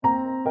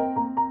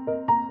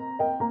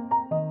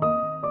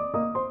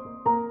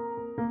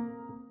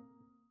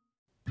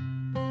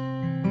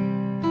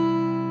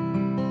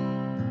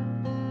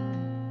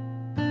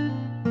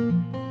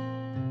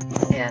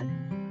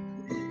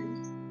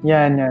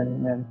Yan.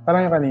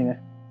 Parang yung kanina.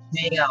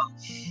 Hindi nga.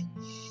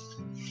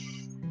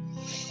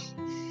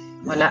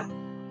 Wala.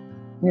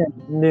 Yan,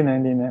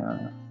 hindi na.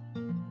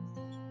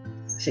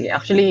 Sige,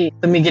 actually,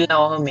 tumigil na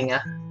ako huminga.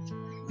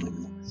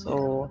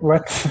 So,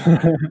 What?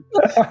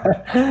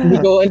 hindi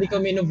ko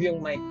minove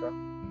yung mic ko.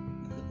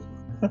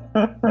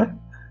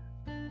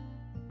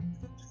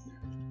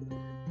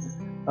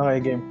 Okay,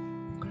 game.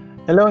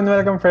 Hello and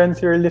welcome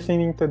friends. You're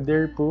listening to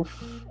Dear Poof.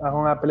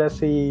 Ako nga pala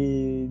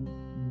si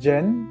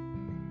Jen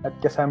at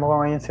kasama ko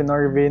ngayon si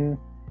Norvin.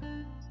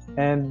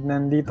 And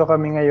nandito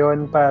kami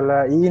ngayon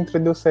para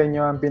i-introduce sa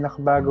inyo ang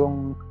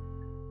pinakabagong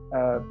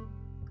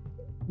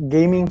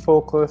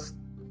gaming-focused,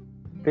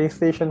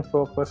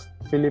 PlayStation-focused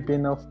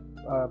Filipino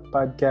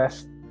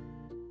podcast.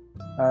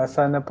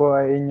 Sana po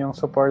ay inyong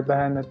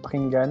suportahan at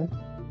pakinggan.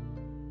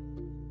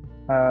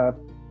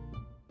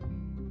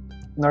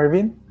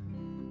 Norvin?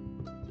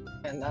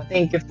 And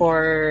thank you for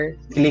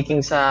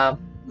clicking sa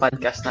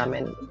podcast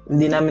namin.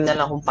 Hindi namin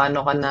alam kung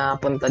paano ka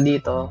napunta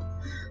dito.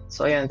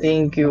 So, ayun,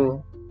 thank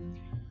you.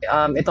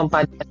 Itong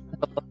podcast na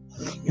to,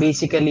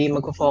 basically,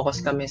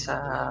 magpo-focus kami sa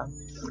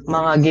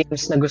mga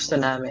games na gusto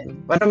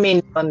namin. Pero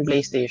mainly on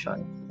PlayStation.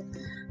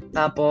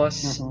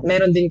 Tapos,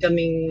 meron din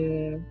kaming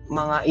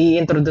mga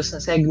i-introduce na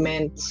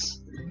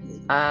segments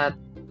at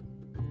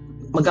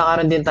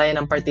magkakaroon din tayo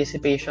ng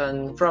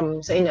participation from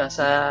sa inyo,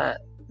 sa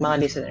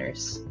mga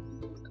listeners.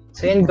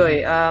 So yun,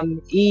 Goy,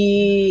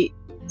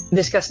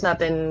 i-discuss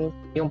natin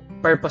yung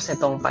purpose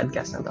nitong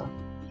podcast na to.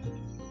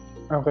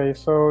 Okay,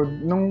 so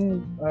nung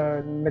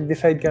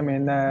nag-decide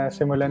kami na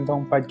simulan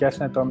tong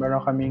podcast na to,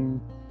 meron kaming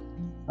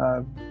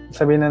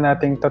sabihin na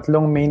nating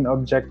tatlong main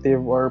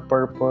objective or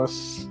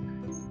purpose.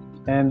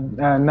 And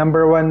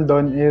number one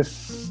doon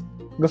is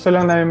gusto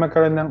lang namin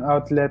magkaroon ng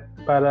outlet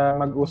para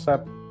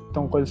mag-usap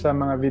tungkol sa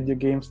mga video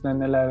games na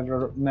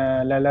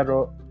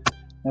nalalaro,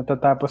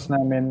 natatapos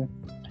namin.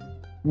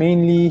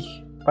 Mainly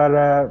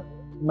para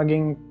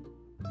maging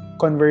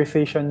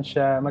conversation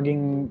siya,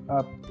 maging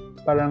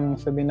parang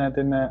sabihin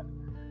natin na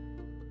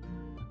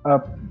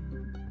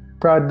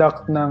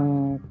product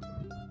lang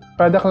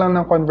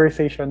ng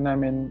conversation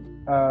namin,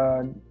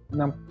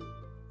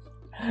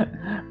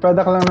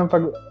 product lang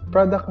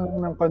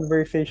ng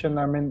conversation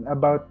namin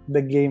about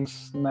the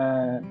games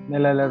na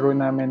nilalaro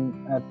namin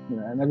at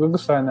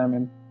nagugustuhan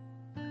namin.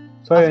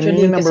 So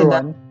actually, yun yung number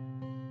one.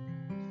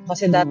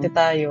 Kasi dati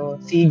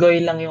tayo, si Goy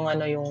lang yung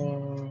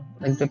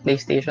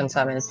nagpe-PlayStation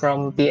sa amin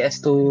from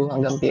PS2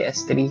 hanggang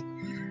PS3.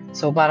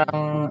 So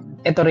parang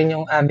ito rin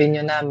yung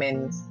avenue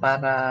namin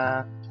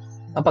para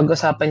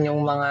mapag-usapan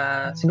yung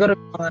siguro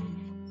mga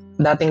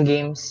dating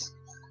games.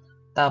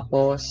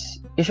 Tapos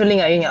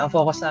usually nga yun ang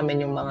focus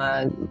namin yung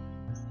mga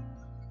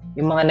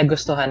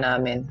nagustuhan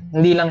namin.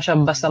 Hindi lang siya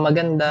basta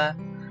maganda,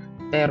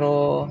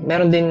 pero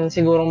meron din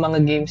sigurong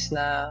mga games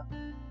na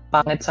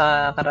pangit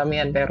sa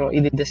karamihan pero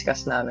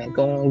i-discuss namin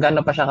kung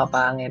gaano pa siya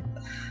kapangit.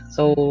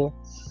 So,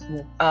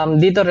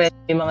 dito rin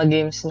yung mga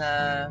games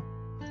na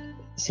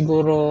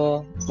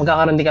siguro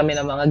magkakaroon din kami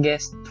ng mga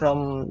guest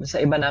from sa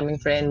iba naming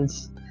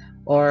friends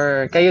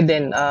or kayo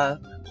din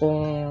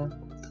kung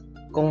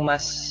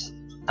mas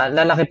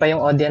lalaki pa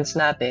yung audience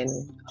natin,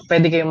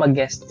 pwede kayong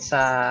mag-guest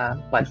sa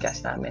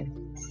podcast namin.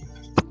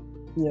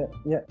 Yeah.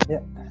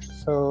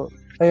 So,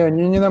 ayun,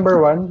 yun yung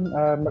number one.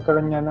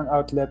 Magkaroon nga ng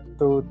outlet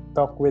to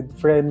talk with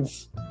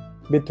friends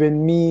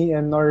between me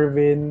and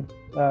Norvin,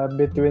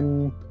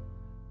 between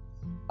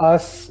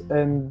us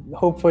and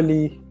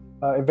hopefully,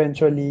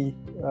 eventually,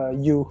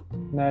 you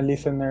na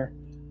listener.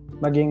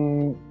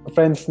 Maging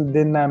friends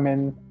din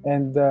namin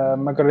and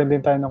magkaroon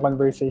din tayo ng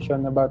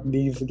conversation about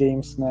these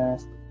games na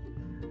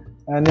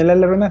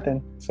nilalaro natin.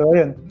 So,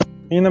 ayun.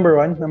 Yun yung number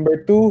one. Number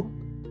two,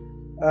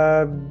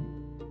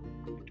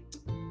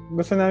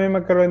 gusto namin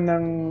magkaroon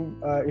ng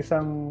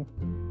isang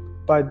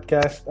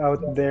podcast out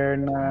there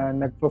na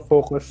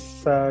nagpo-focus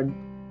sa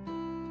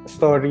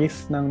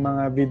stories ng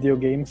mga video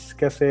games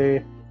kasi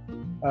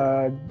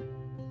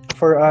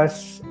for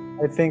us,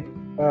 I think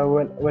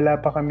wala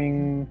pa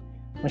kaming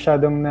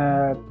masyadong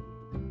na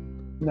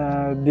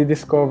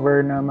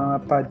di-discover na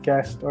mga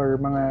podcast or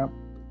mga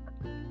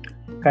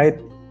kahit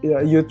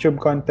YouTube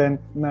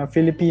content na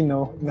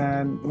Filipino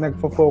na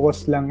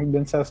nagpo-focus lang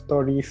dun sa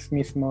stories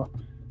mismo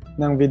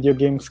ng video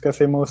games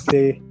kasi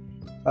mostly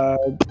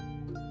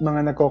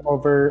mga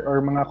nagko-cover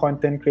or mga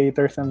content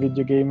creators ng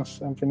video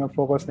games, ang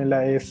pinofocus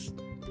nila is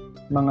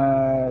mga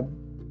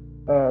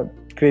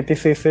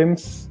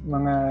criticisms,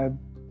 mga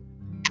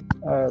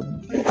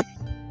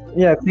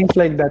things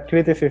like that,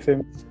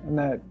 criticisms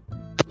na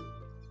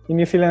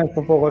hindi sila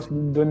nagpo-focus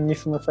dun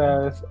mismo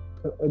sa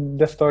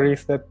the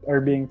stories that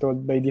are being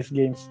told by these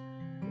games.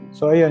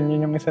 So ayun,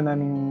 yun yung isa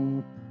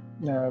naming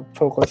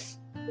focus.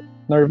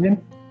 Norvin?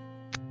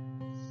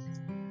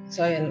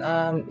 So ayun,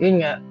 yun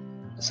nga,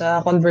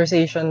 sa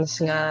conversations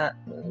nga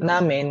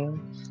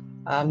namin,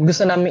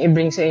 gusto namin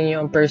i-bring sa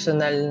inyo yung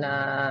personal na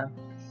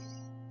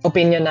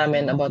opinion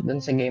namin about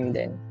dun sa game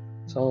din.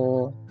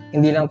 So,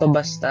 hindi lang to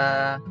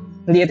basta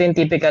hindi ito yung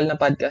typical na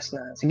podcast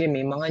na, sige,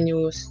 may mga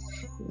news,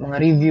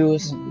 mga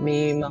reviews,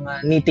 may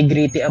mga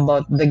nitty-gritty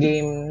about the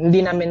game.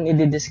 Hindi namin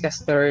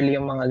i-discuss thoroughly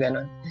yung mga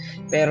ganon.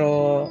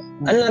 Pero,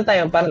 ano lang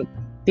tayo, parang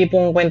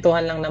tipong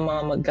kwentuhan lang ng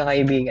mga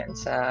magkakaibigan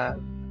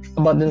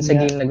about dun sa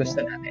game na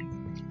gusto natin.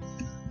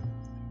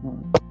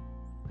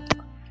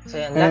 So,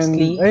 yan.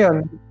 Lastly,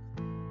 ayun,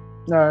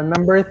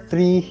 number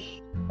 3,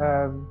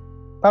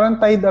 parang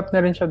tied up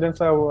na rin siya dun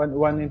sa 1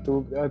 and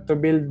 2, to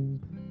build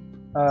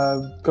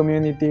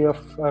community of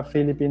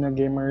Filipino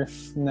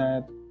gamers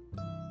na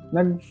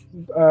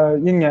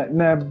yun nga,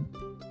 na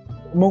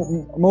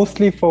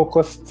mostly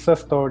focused sa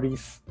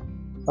stories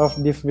of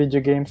these video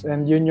games,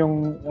 and yun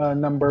yung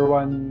number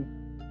one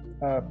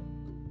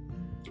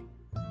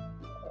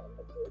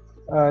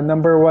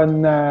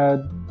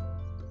na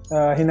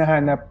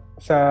hinahanap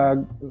sa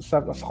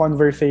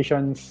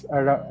conversations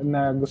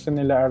na gusto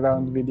nila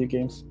around video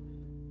games.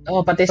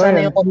 Pati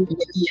sana yung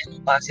community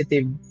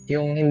positive,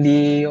 yung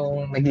hindi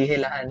yung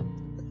naghihilaan.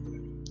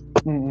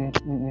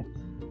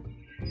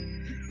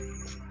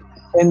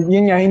 And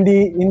yun nga,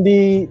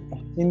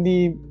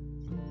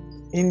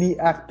 hindi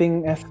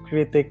acting as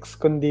critics,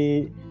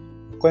 kundi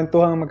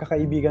kwentuhang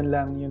magkakaibigan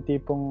lang, yung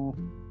tipong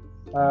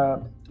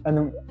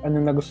anong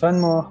nagustuhan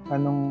mo,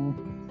 anong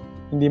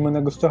hindi mo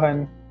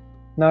nagustuhan,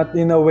 not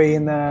in a way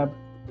na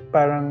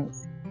parang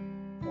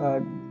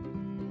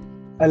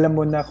alam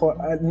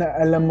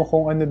mo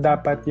kung ano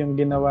dapat yung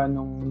ginawa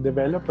ng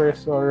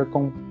developers or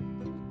kung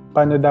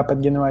paano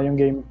dapat ginawa yung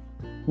game.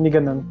 Hindi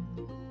ganun.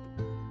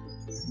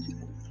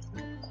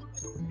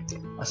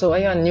 So,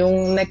 ayun,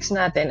 yung next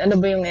natin, ano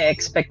ba yung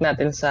i-expect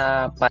natin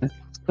sa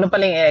ano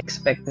pala yung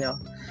i-expect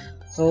nyo?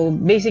 So,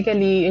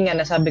 basically, yun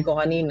nga, nasabi ko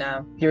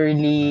kanina,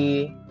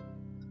 purely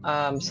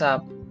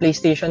sa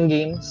PlayStation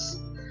games,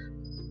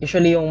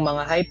 usually yung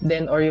mga hype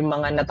din or yung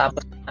mga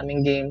natapos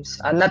naming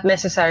games. Not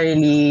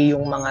necessarily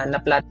yung mga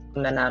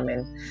na-platinum na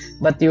namin,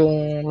 but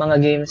yung mga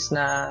games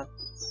na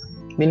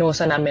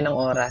binuhusan namin ng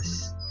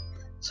oras.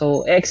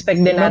 So,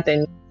 expect din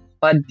natin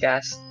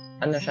podcast,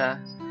 ano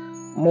siya,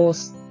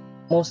 most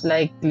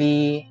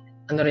likely,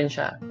 ano rin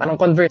siya, parang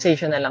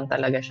conversation na lang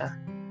talaga siya.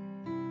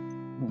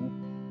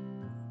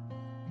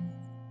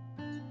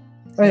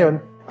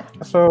 Ayun.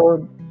 So,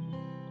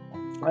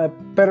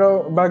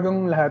 pero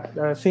bagong lahat,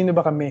 sino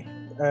ba kami?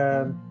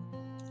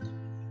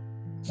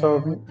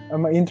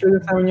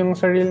 Ma-introduce namin yung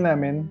sarili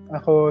namin.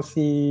 Ako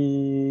si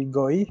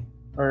Goy,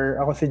 or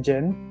ako si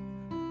Jen.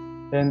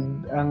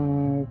 And ang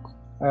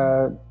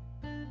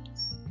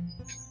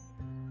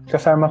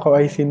kasama ko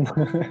ay sin.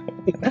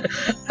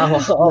 Ako,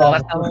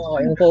 kasama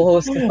ko, yung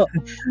co-host ko.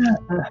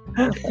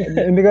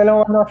 Hindi ko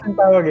alam ano kasing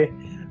tawag eh.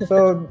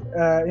 So,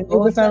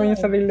 introduce namin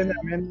yung sarili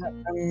namin.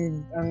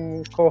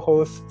 Ang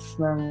co-hosts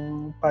ng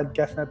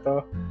podcast na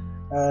to,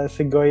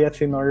 si Goy at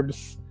si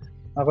Norbs.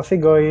 Ako si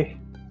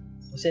Goy.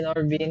 Si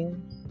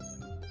Norbin.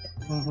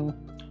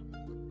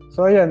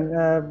 So, ayan.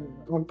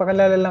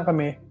 Magpakilala lang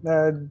kami.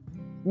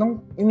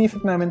 Nung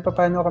inisip namin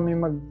paano kami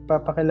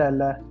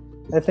magpapakilala,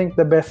 I think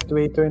the best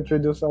way to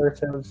introduce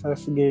ourselves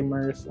as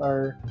gamers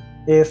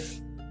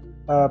is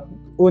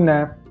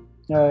una,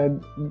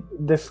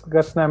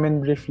 discuss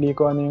namin briefly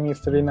kung ano yung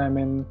history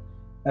namin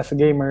as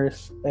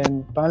gamers,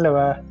 and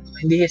pangalawa,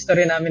 hindi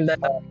history namin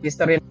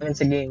history namin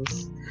sa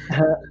games.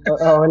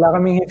 Wala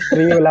kaming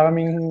history, wala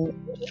kaming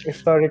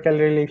historical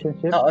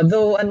relationship.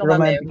 Though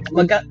kami,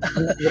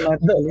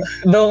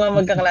 though nga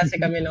magkaklase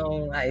kami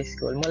nung high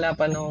school, mula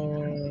pa nung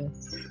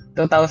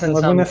 2000 something.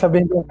 Wag mo na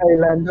sabihin kung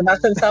kailan.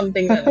 2000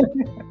 something na.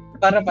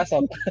 Para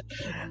pasok.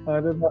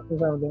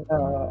 2000 something.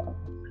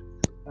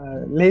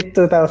 Late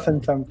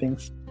 2000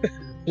 somethings.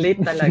 Late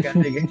talaga.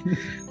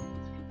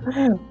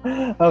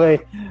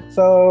 Okay.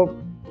 So,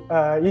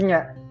 yun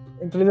nga.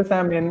 Introduce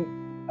namin.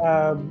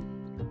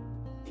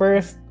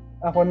 First,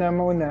 ako na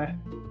mauna.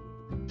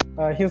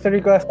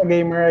 History ko as a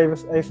gamer,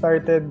 I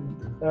started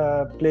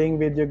playing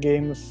video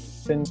games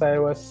since I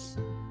was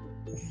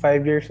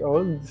 5 years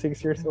old,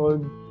 6 years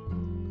old.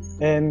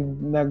 And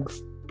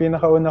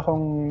pinakauna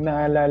kong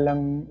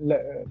naalalang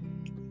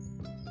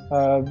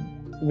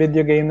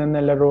video game na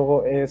nalaro ko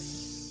is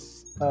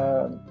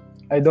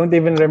I don't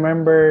even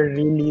remember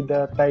really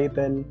the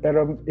title,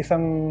 pero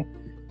isang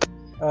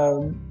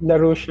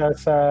laro siya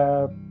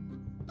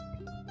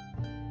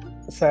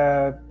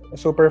sa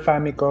Super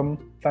Family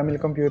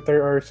Computer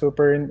or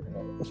Super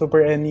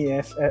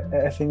NES,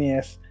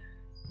 SNES.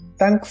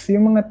 Tanks,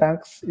 yung mga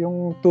tanks,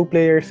 yung 2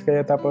 players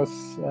kaya, tapos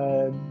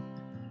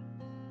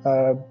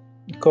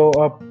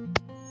co-op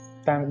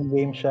tank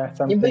game siya.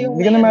 Iba yung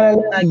may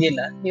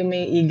agila, yung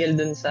may eagle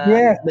dun sa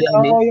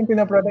bilangbil. Yung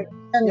pinaprotect.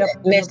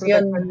 NES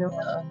yun.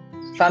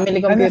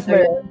 Family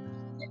Computer.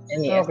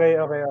 NES.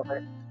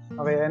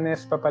 Okay,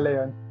 NES pa pala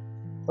yun.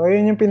 So,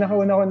 yun yung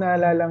pinakauna ko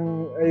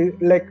naalalang,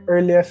 like,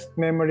 earliest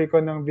memory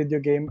ko ng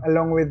video game,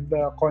 along with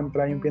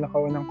Contra, yung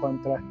pinakaunang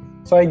Contra.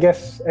 So, I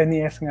guess,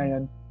 NES nga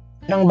yun.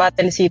 Yung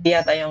Battle City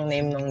yata yung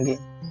name ng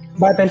game.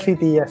 Battle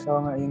City, yes. Oo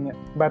nga, yun nga.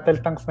 Battle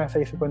Tanks na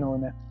sa isip ko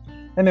noon.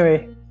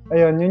 Anyway,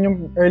 ayun, yun yung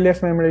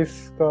earliest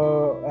memories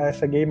ko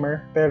as a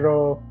gamer.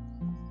 Pero,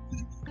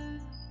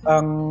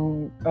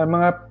 ang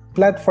mga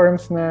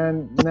platforms na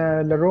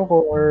laro ko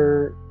or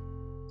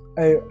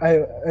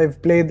I've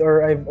played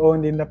or I've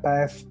owned in the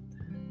past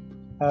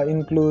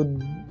include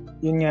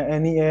yun nga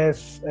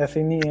NES,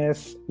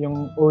 SNES,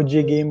 yung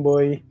OG Game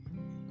Boy,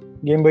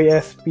 Game Boy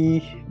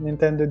SP,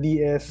 Nintendo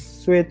DS,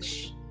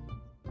 Switch.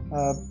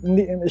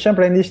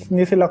 Syempre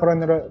hindi sila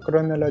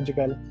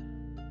chronological.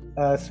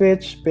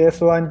 Switch,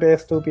 PS1,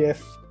 PS2,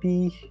 PSP,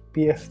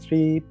 PS3,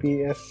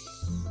 PS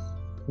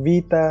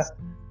Vita,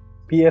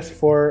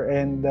 PS4,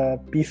 and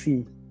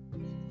PC.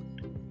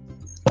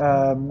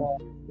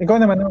 Ikaw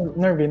naman,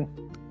 Nervin.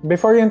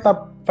 Before yung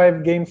top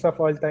 5 games of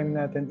all time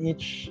natin,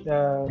 each,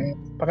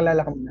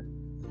 pakilala ka muna.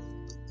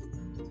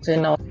 So,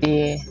 yun ako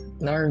si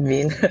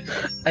Nervin.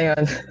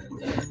 Ayun.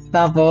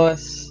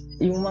 Tapos,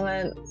 yung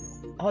mga,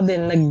 ako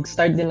din,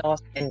 nag-start din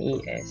ako sa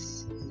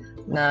NES.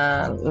 Na,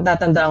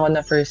 natatandaan ko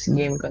na first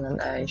game ko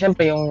nun ay,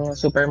 syempre yung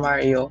Super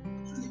Mario.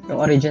 Yung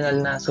original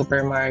na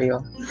Super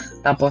Mario.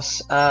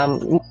 Tapos,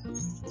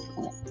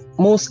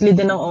 mostly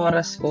din ang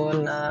oras ko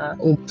na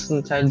ubos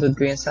ng childhood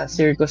ko yun sa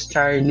Circus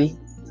Charlie.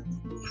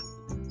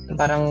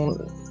 Parang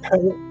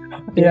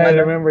yeah, I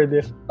remember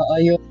this.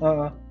 Yung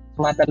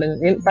matalon,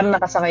 parang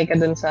nakasakay ka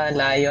dun sa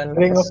lion.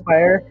 Ring of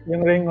Fire?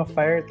 Yung Ring of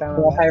Fire, tama ba?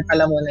 Ring of Fire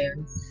pala muna yun.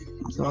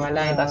 Sa mga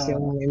lion, tapos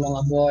yung may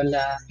mga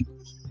bola.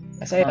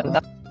 Kasi yun,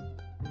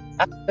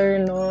 after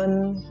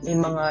nun,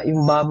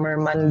 yung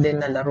Bomberman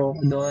din na laro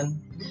ko doon.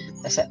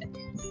 Kasi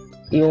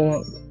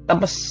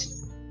tapos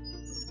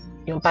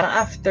yung parang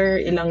after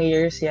ilang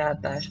years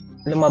yata,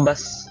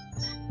 lumabas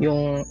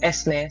yung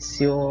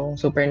SNES, yung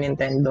Super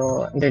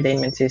Nintendo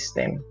Entertainment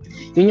System.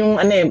 Yun yung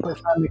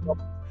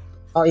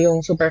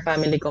yung Super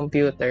Family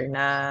Computer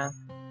na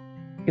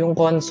yung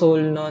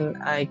console nun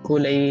ay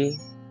kulay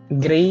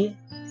gray.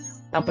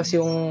 Tapos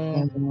yung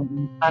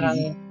parang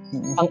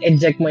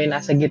pang-eject mo yung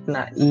nasa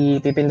gitna,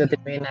 ipipindutin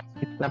mo yung nasa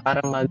gitna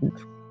para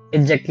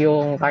mag-eject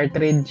yung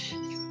cartridge.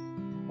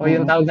 O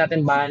yung tawag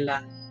natin bala.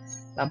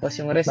 Tapos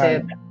yung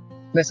reset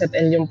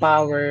and yung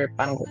power,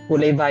 parang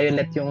kulay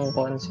violet yung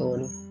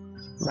console.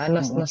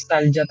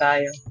 Nostalgia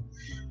tayo.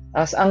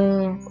 Tapos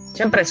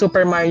syempre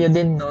Super Mario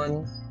din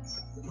nun,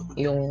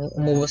 yung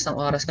umubos ng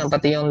oras kan,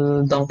 pati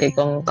yung Donkey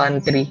Kong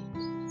Country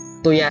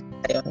 2 yun.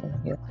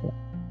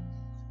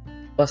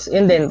 Tapos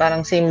yun din,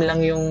 parang same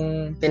lang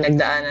yung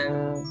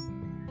pinagdaanan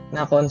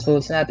na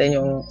consoles natin.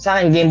 Yung sa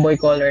akin Game Boy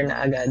Color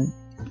na agad.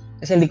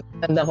 Kasi hindi ko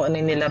tanda kung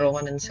ano yung nilaro ko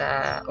nun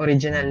sa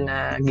original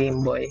na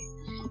Game Boy.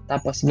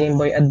 Tapos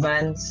Game Boy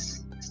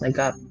Advance,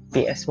 nagka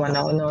PS1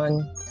 ako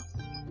nun.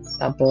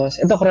 Tapos,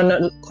 ito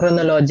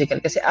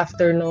chronological kasi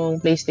after nung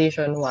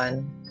PlayStation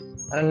 1,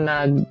 parang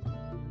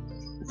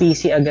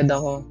nag-PC agad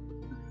ako.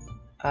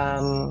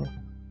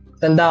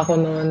 Tanda ako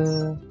nun,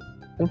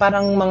 yung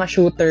parang mga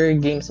shooter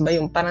games ba,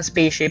 yung parang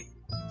spaceship,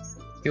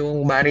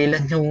 yung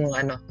barilan yung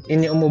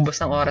yun yung umubos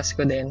ng oras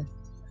ko din.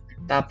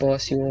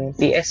 Tapos yung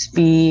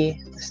PSP,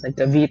 tapos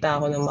nagka-Vita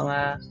ako ng mga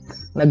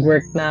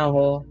nag-work na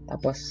ako.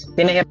 Tapos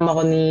pinahiram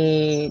ako ni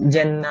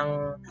Jen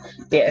ng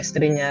PS3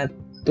 niya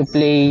to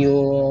play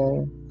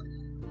yung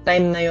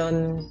time na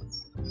yon,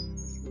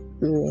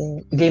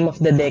 yung Game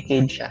of the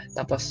Decade siya.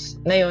 Tapos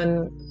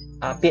ngayon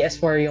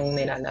PS4 yung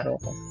nilalaro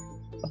ko.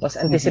 Tapos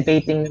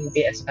anticipating yung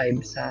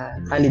PS5 sa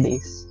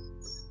holidays.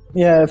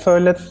 Yeah, so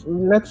let's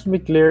be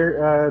clear.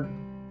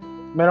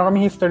 Meron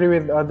kami history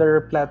with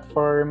other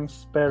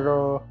platforms,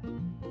 pero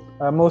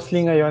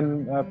mostly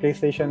ngayon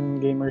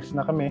PlayStation gamers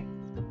na kami.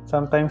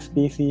 Sometimes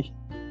PC.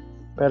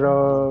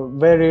 Pero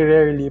very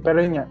rarely. Pero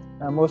yun nga,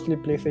 mostly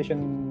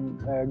PlayStation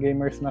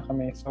gamers na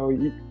kami. So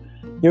you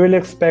will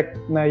expect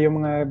na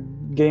yung mga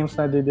games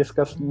na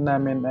di-discuss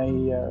namin ay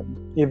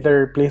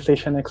either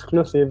PlayStation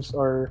exclusives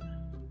or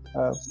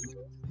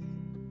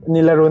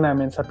nilaro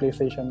namin sa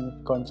PlayStation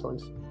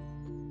consoles.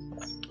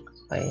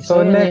 Okay,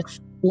 so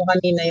next,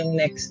 kanina yung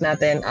next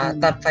natin,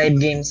 top 5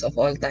 games of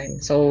all time.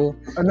 So,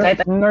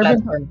 kahit ang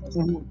platform.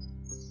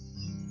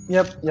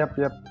 Yep.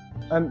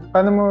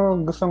 Paano mo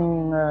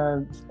gustong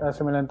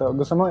simulan to?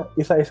 Gusto mo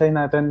isa-isay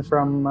natin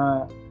from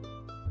 5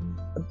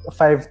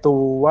 to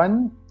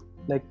 1?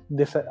 Like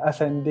this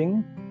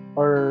ascending?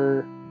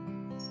 Or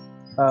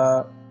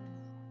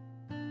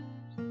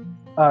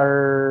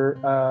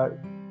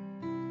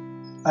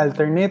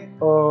alternate?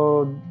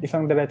 O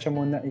isang diretso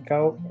muna,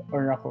 ikaw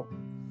or ako?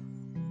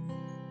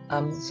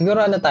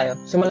 Siguro tayo?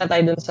 Simula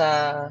tayo dun sa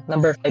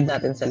number 5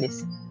 natin sa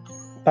list.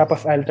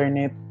 Tapos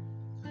alternate.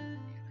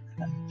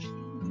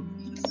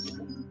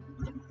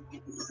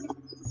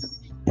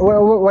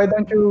 Why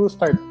don't you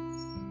start?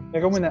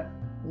 Ikaw muna.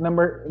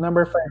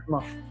 Number 5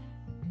 mo.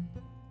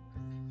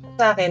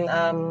 Sa akin,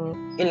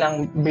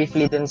 ilang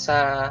briefly dun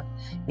sa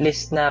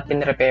list na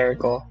pinrepare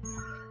ko.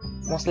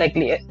 Most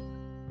likely,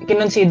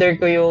 kinonsider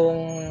ko yung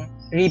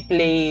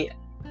replay,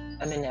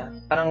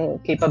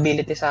 parang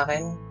capability sa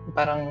akin.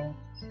 Parang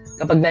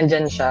kapag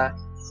nandyan siya,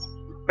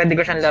 pwede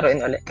ko siyang laruin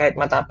ulit kahit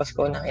matapos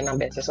ko ng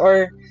ilang beses.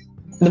 Or,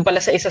 dun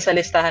pala sa isa sa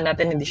listahan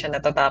natin, hindi siya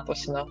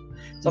natatapos, no?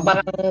 So,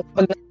 parang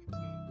pag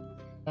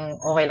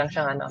okay lang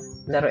siyang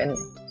laruin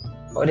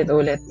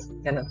ulit-ulit.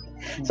 Ganun.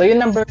 So, yung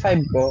number 5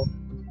 ko,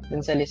 dun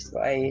sa list ko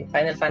ay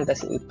Final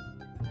Fantasy 8.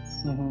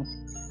 Mhm.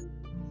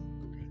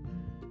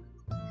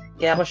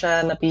 Kaya ako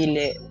siya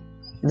napili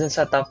dun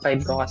sa top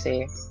 5 ko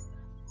kasi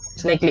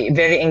it's likely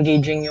very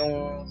engaging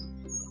yung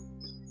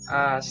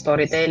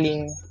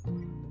storytelling.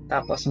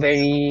 Tapos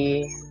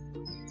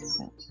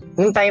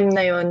nung time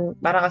na yon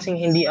para kasing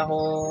hindi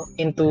ako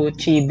into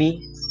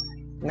chibi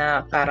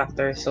na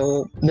character.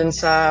 So, dun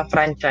sa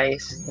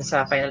franchise, dun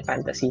sa Final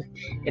Fantasy,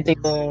 ito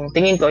yung,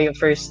 tingin ko, yung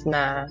first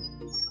na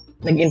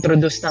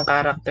nag-introduce ng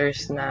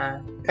characters na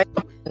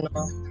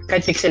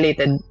kahit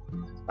pixelated,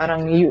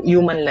 parang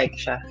human-like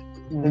siya.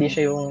 Hindi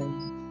siya yung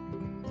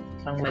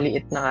parang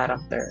maliit na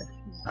character.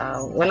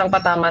 Walang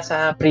patama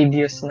sa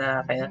previous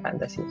na Final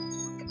Fantasy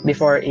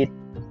before 8.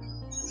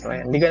 So,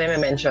 ayan. Hindi ko na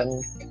mention.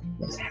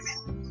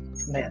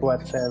 7. Like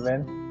what,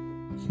 7?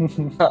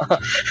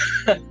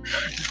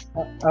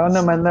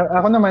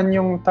 Ako naman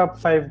yung top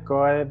 5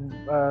 ko,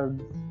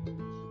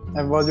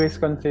 I've always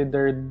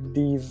considered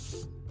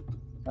these,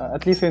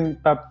 at least in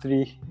top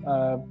 3,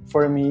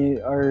 for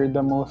me are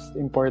the most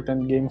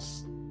important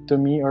games to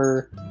me,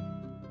 or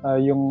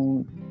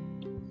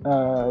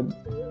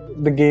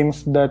the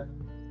games that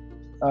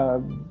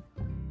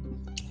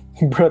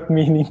brought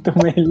meaning to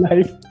my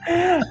life.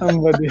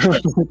 Ang badi.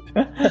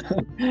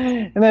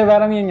 Hindi,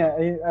 parang yun nga,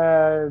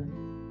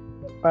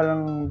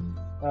 parang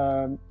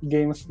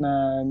games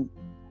na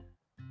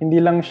hindi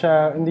lang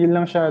siya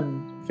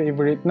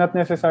favorite. Not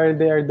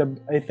necessarily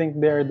I think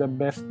they are the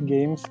best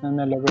games na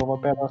nalaro ko,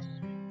 pero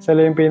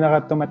sila yung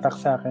pinaka tumatak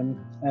sa akin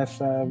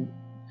as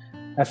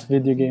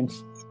video games.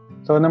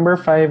 So number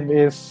 5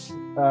 is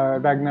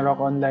Ragnarok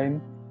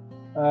Online.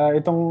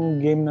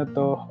 Itong game na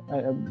to,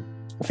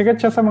 sikat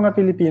siya sa mga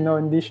Pilipino,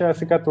 hindi siya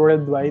sikat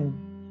worldwide,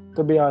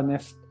 to be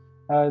honest.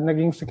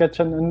 Naging sikat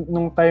siya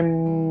nung time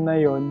na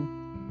yon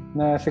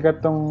na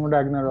sikat tong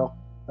Ragnarok.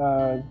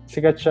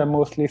 Sikat siya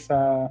mostly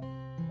sa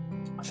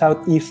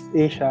Southeast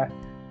Asia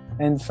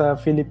and sa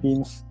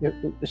Philippines.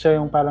 Siya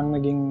yung parang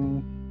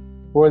naging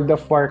World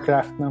of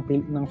Warcraft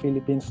ng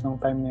Philippines nung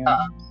time na yun.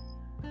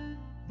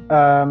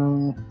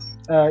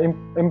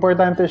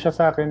 Importante siya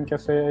sa akin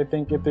kasi I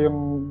think ito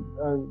yung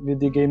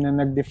video game na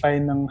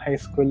nag-define ng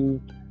high school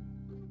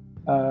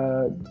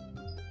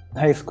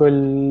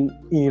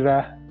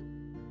era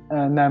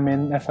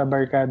namin as a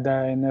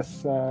barkada and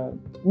as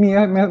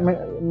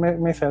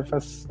myself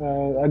as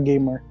a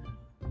gamer.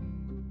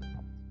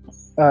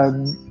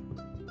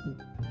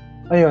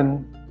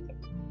 Ayun,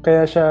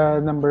 kaya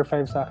siya number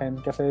 5 sa akin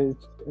kasi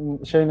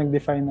siya yung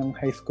nag-define ng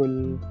high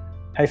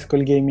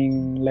school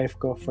gaming life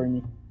ko for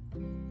me.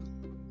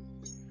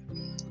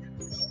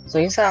 So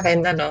yung sa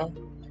akin,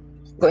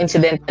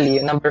 coincidentally,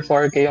 number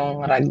 4 ko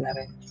yung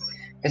Ragnarok.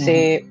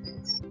 Kasi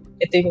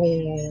ito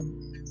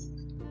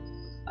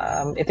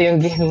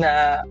yung game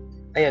na,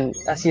 ayun,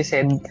 as you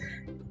said,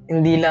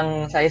 hindi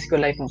lang sa high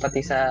school life mo,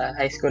 pati sa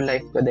high school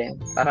life ko din.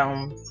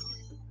 Parang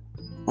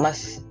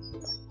mas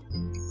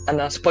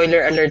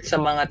spoiler alert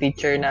sa mga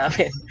teacher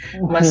namin.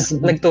 Mas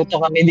nagtuto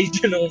kami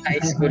dito nung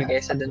high school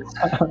kaysa dun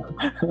sa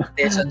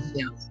lessons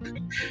niya.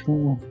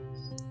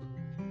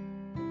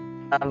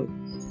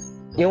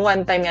 Yung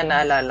one time nga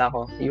naalala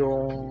ko,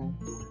 yung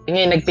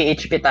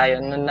nag-PHP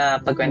tayo nung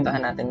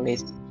napagkwentuhan natin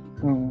based.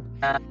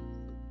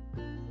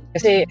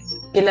 Kasi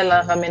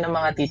kilala kami ng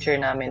mga teacher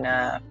namin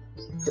na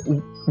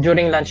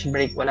during lunch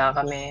break wala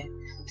kami.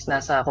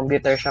 Nasa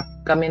computer shop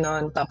kami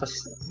noon, tapos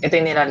ito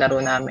yung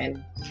nilalaro namin.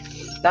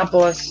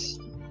 Tapos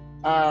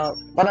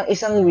parang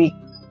isang week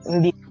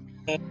hindi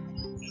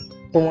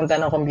pumunta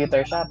ng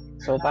computer shop.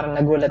 So parang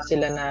nagulat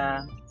sila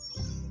na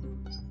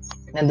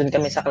nandun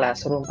kami sa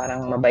classroom,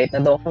 parang mabait na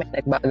daw kami,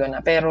 nagbago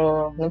na.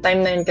 Pero nung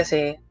time na yun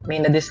kasi may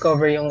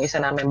na-discover yung isa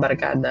namin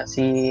barkada,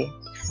 si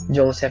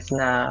Joseph,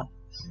 na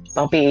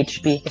pang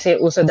PHP.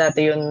 Kasi uso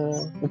dati yung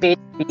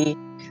PHP,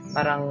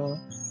 parang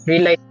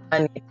real life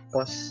money.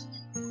 Tapos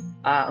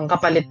ang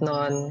kapalit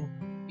nun,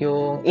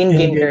 yung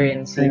in-game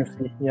currency.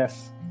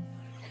 Yes.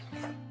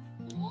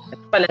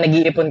 At pala,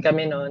 nag-iipon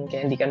kami nun,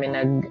 kaya hindi kami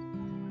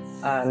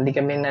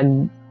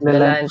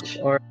nag-lunch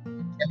or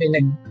kami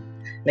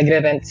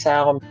nagre-rent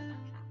sa computer.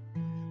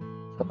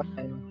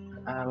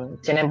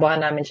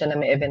 Sinempohan namin siya na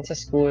may event sa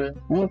school.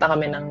 Pumunta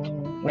kami ng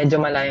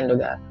medyo malayong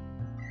lugar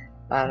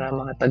para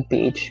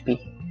makapag-PHP.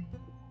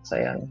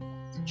 So, yan.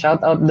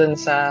 Shout out dun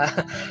sa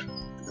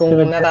kung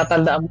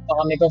natatandaan mo pa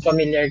kami, kung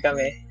familiar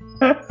kami.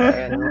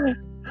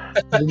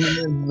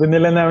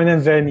 Bunila namin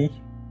ng Zenny.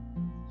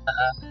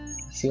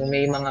 Kasi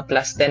may mga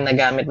plus 10 na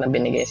gamit na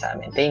binigay sa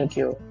amin. Thank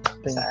you.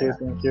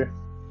 Thank you.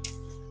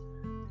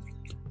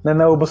 Na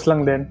naubos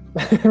lang din.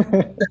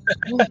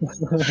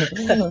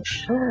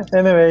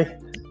 Anyway,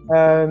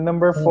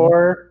 number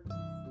 4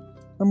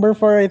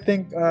 I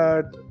think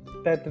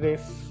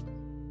Tetris.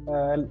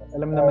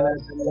 Alam naman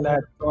natin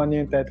lahat kung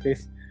ano yung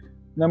Tetris.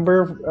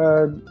 Number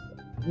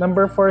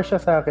 4 siya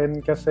sa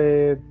akin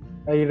kasi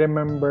I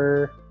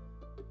remember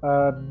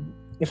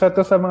isa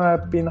to sa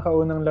mga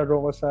pinakaunang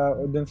laro ko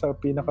dun sa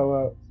pinaka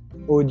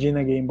OG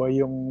na Game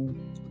Boy, yung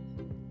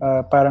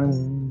parang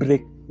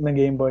brick na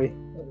Game Boy.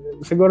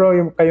 siguro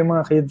yung kayo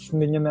mga kids,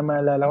 hindi nyo na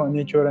maalala kung ano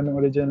yung tsura ng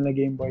original na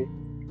Game Boy.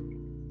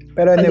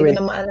 Pero anyway. Hindi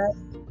ko na maalala.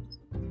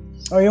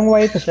 Yung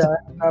white siya,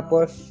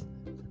 tapos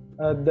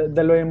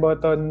dalawa yung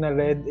button na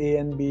red,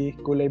 A and B,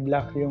 kulay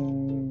black yung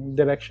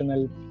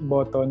directional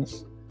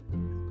buttons.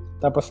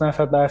 Tapos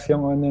nasa taas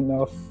yung on and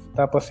off,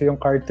 tapos yung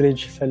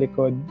cartridge sa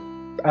likod.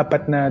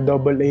 4 na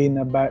AA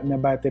na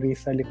battery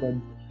sa likod.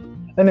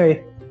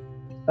 Anyway,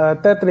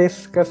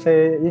 Tetris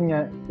kasi yun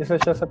nga, isa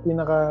siya sa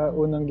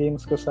pinaka-unang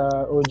games ko sa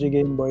OG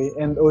Game Boy,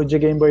 and OG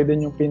Game Boy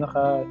din yung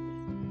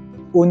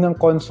pinaka-unang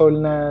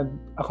console na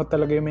ako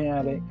talaga yung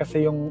may-ari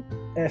kasi yung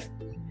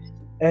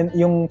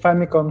yung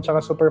Famicom tsaka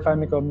Super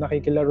Famicom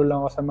nakikilaro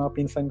lang ako sa mga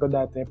pinsan ko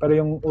dati, pero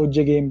yung OG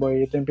Game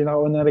Boy ito yung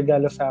pinaka-unang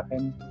regalo sa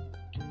akin.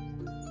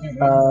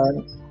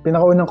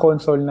 Pinaka-unang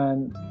console na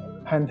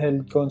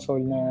handheld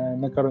console na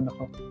nagkaroon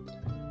ako.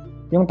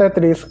 Yung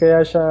Tetris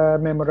kaya siya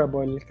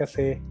memorable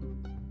kasi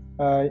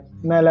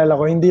naalala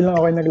ko, hindi lang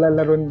ako yung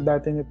naglalaro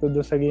dati nito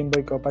doon sa Game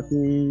Boy ko, pati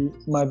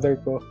mother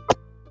ko.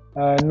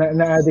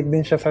 Na-addict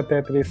din siya sa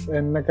Tetris,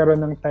 and nagkaroon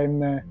ng time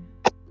na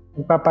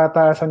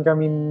nagpapataasan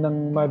kami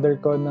ng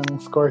mother ko ng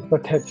score sa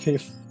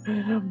Tetris.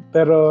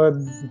 Pero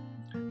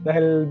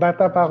dahil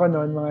bata pa ako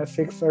noon, mga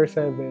 6 or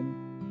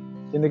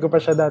 7, hindi ko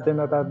pa siya dati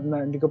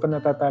hindi ko pa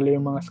natatalo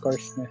yung mga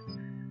scores niya.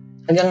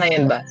 Hanggang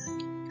ngayon ba?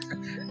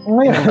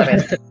 Ngayon pa rin.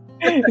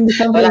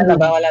 Wala na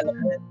ba?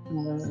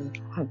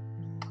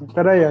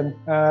 Pero yun,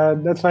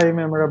 that's why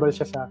memorable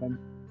siya sa akin.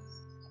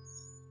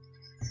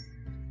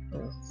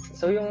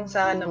 So yung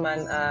sa akin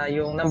naman,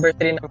 yung number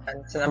 3 naman,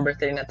 sa number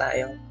 3 na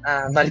tayo,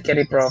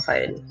 Valkyrie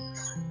Profile.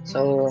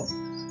 So,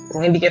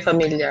 kung hindi kayo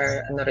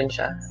familiar, ano rin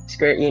siya,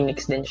 Square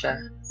Enix din siya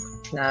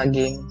na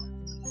game.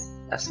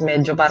 Tapos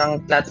medyo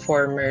parang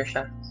platformer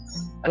siya.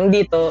 Ang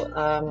dito,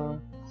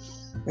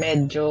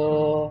 medyo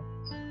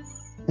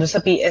doon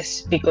sa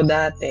PSP ko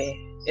dati,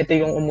 ito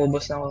yung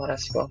umubos ng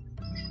oras ko.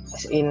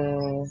 As in,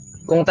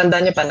 kung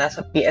tandaan niyo pa,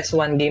 nasa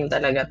PS1 game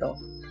talaga to.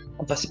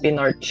 Tapos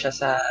pinort siya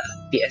sa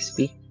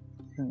PSP.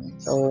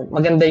 So,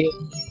 maganda yung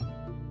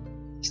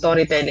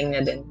storytelling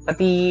niya din.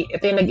 Pati,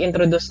 ito yung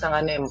nag-introduce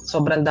ng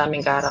sobrang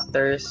daming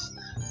characters,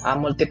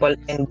 multiple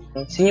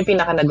endings. Yun yung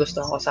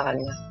pinaka-nagustuhan ko sa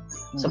kanya.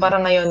 So,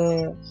 parang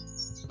ngayon,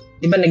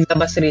 di ba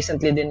naglabas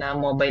recently din na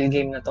mobile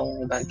game na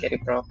tong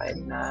Valkyrie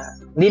Profile na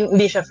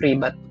hindi siya free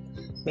but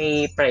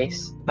may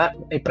price.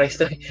 May price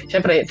to.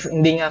 Siyempre,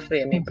 hindi nga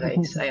free, may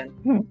price. Ayan.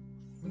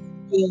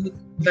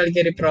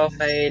 Valkyrie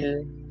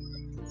Profile,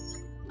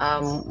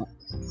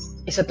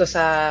 isa to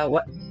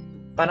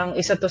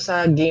sa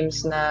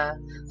games na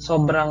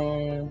sobrang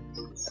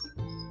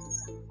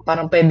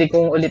parang pwede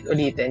kong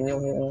ulit-ulitin.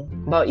 Yung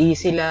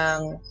easy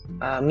lang,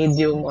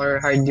 medium or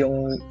hard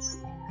yung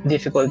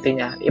difficulty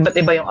niya. Iba't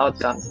iba yung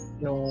outcome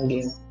ng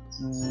game.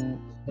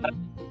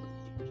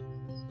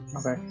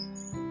 Okay.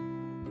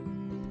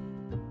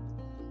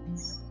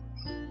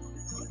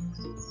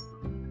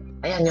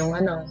 Ayan, yung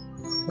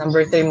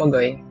number 3 mo,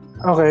 Goy.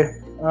 Okay.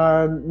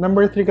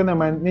 Number 3 ko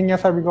naman, yun nga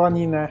sabi ko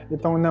kanina,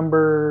 itong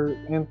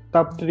yung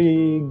top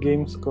 3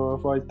 games ko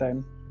of all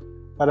time.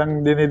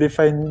 Parang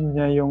dinidefine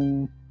niya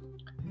yung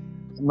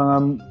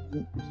mga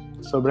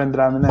sobrang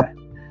drama na.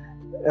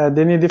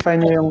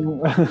 Dinidefine niya yung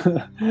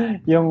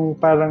yung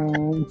parang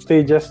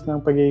stages ng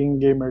pagiging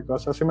gamer ko.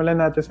 So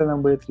simulan natin sa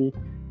number 3.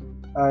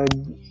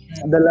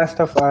 The Last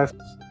of Us.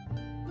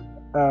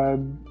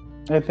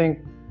 I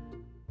think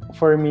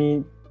for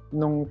me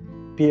nung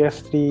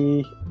PS3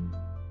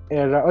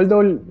 era,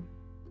 although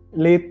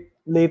late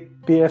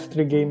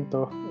PS3 game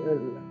to,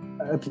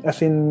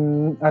 as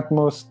in at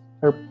most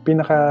or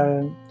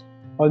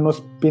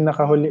almost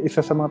pinakahuli, isa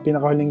sa mga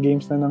pinakahuling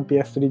games na ng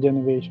PS3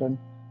 generation.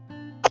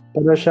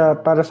 Pero siya,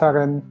 para sa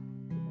akin,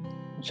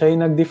 siya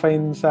yung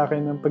nag-define sa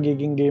akin ng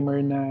pagiging gamer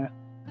na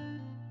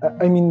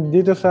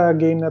dito sa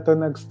game na to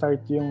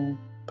nag-start yung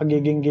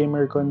pagiging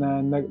gamer ko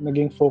na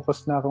naging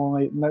focus na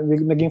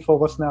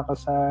ako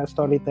sa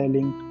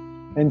storytelling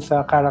and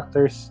sa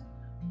characters,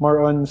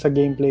 more on sa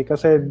gameplay.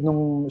 Kasi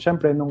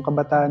nung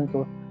kabataan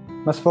ko,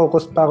 mas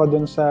focused pa ako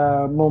dun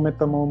sa moment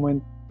to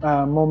moment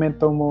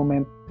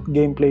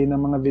gameplay ng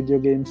mga video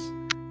games.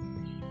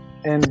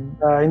 And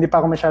hindi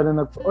pa ako masyado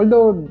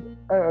although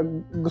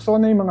gusto ko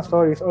na yung mga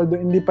stories, although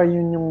hindi pa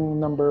yun yung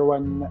number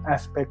 1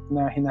 aspect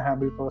na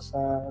hinahabol ko sa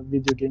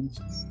video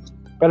games.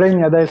 Pero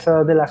yun nga, dahil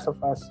sa The Last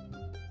of Us,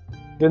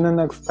 doon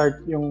na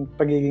nag-start yung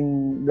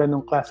pagiging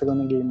ganong klase ko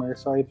na gamer.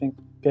 So I think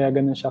kaya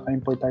ganun siya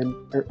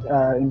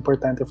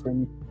importante for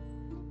me.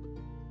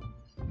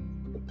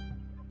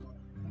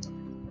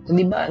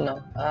 Di ba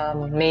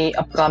may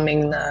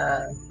upcoming na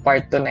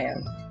part 2 na yan?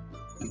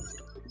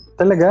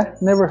 Talaga?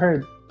 Never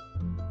heard.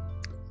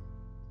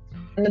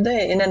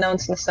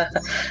 In-announce na sa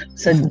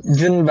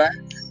June ba?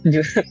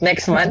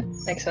 Next month?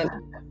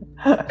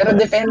 Pero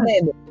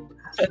depende.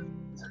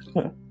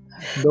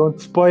 Don't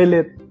spoil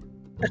it.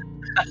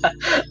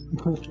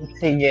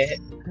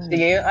 Sige.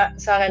 Yung,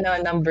 sa akin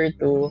naman, number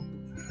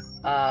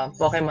 2,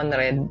 Pokemon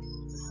Red.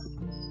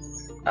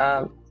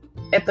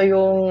 Ito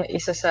yung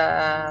isa sa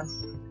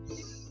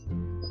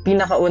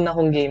pinakauna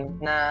kong game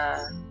na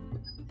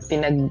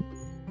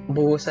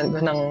pinagbuhusan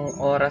ko ng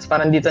oras.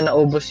 Parang dito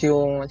naubos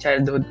yung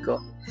childhood ko.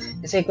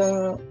 Kasi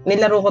kung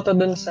nilaro ko to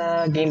dun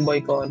sa Game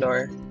Boy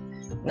Color,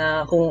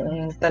 na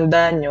kung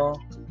tandaan nyo,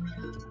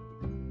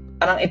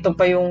 parang ito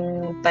pa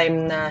yung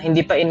time na hindi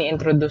pa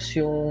ini-introduce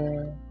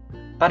yung,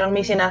 parang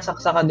may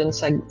sinasaksa ka dun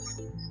sa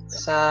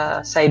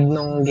side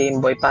ng Game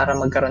Boy para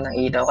magkaroon ng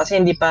ilaw.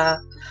 Kasi hindi pa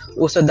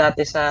uso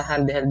dati sa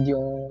handheld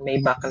yung may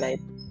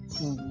backlight.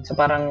 So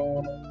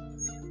parang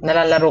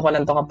nalalaro ko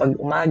lang to kapag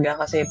umaga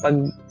kasi pag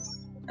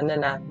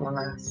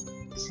mga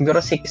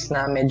siguro 6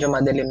 na medyo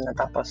madilim na,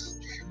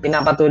 tapos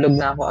pinapatulog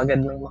na ako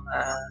agad ng mga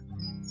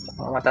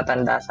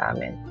matatanda sa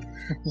amin.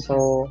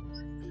 So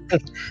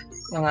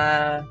mga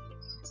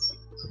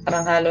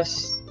parang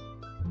halos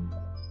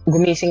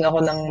gumising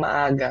ako ng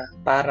maaga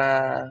para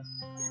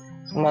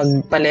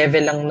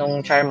magpa-level lang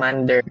nung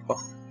Charmander ko.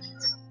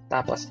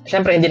 Tapos,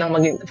 syempre, hindi lang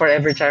maging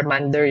forever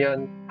Charmander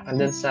yon.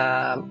 Andun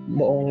sa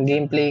buong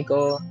gameplay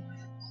ko,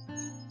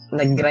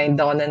 level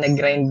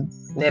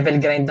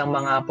grind ng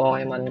mga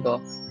Pokemon ko.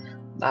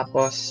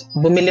 Tapos,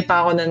 bumili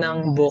pa ako na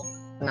ng book,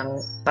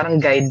 parang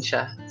guide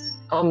siya.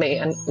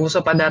 Uso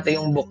pa dati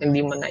yung book,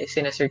 hindi mo na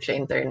isinesearch sa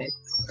internet.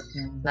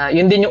 Na,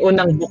 yun din yung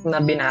unang book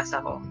na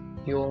binasa ko.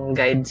 Yung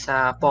guide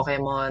sa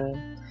Pokemon,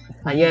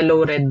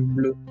 Yellow, Red,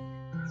 Blue.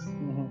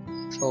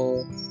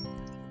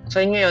 So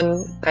yun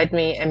ngayon, kahit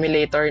may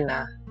emulator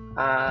na,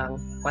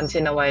 once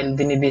in a while,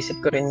 dinivisit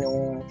ko rin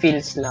yung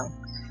feels lang.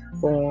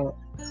 Kung,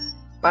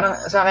 parang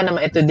sa akin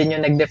naman, ito din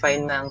yung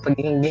nag-define ng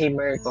pagiging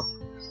gamer ko.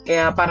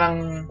 Kaya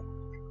parang,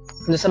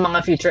 doon sa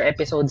mga future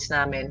episodes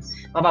namin,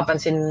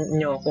 mapapansin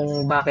nyo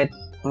kung bakit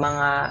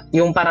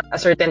yung parang a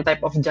certain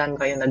type of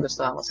genre yung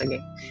nagustuhan ko sa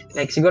game.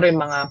 Like, siguro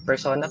yung mga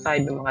Persona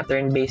 5, yung mga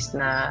turn-based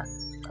na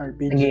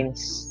RPG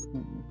games.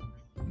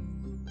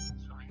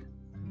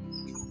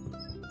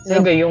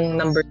 Sige, yung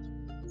number.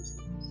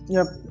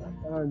 Yep.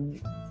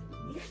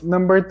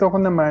 Number 2 ko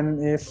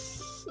naman is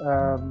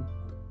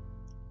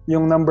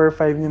yung number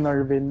 5 ni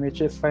Norvin,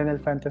 which is Final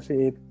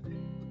Fantasy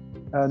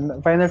 8.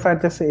 Final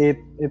Fantasy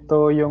 8,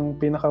 ito yung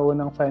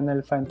pinakaunang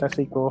Final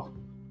Fantasy ko.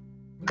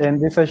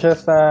 And isa siya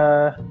sa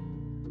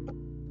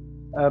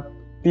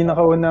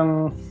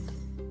pinakaunang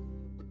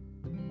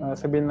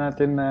sabihin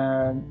natin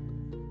na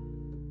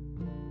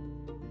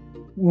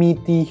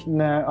meaty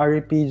na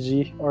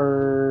RPG,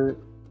 or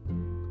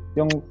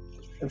yung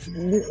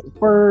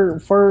for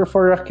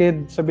a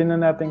kid, sabihin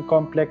na natin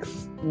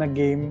complex na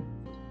game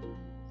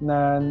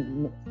na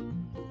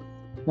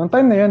nung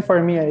time na yun,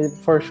 for me,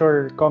 for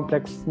sure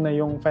complex na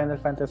yung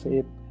Final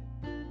Fantasy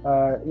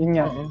 8.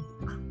 Yun nga,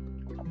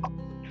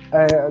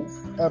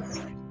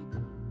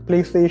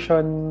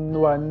 PlayStation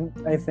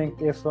 1 I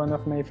think is one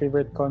of my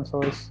favorite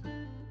consoles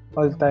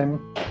all time,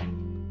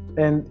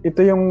 and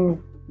ito yung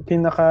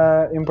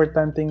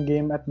pinaka-importanting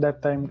game at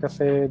that time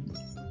kasi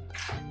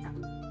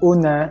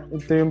una,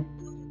 ito yung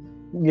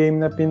game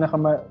na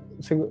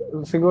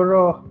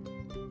siguro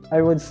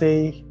I would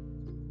say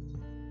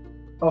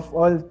of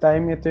all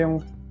time, ito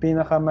yung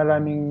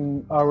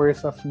pinakamaraming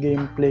hours of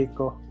gameplay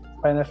ko.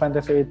 Final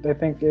Fantasy 8, I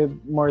think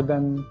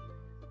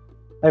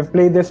I've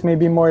played this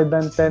maybe more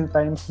than 10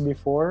 times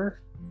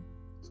before.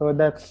 So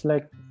that's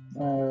like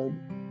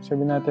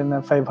sabi natin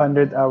na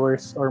 500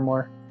 hours or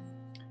more.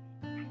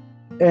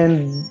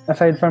 And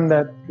aside from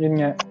that, yun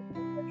nga,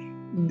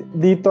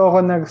 dito ako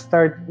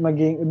nag-start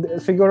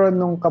siguro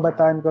nung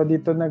kabataan ko,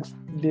 dito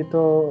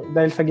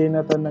dahil sa game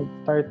na to,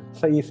 nag-start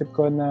sa isip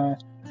ko na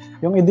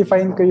yung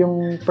i-define ko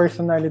yung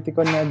personality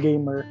ko na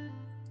gamer.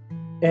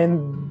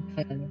 And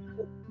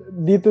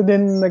dito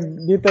rin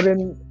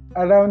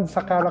around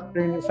sa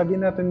character,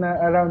 sabihin natin na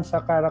around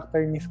sa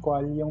character ni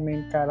Squall, yung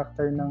main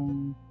character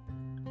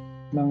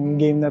ng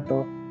game na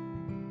to,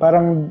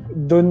 parang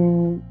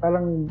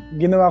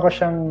ginawa ko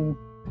siyang,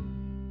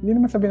 hindi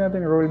naman sabihin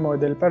natin role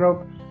model,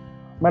 pero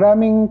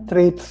maraming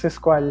traits si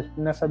Squall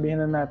na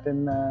sabihin na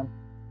natin na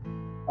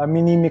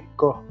minimik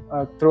ko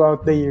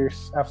throughout the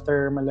years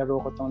after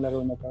malaro ko tong laro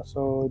na to.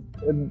 So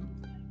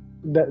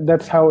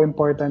that's how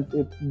important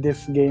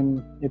this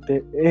game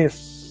is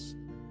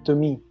to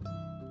me.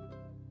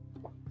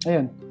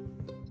 Ayun.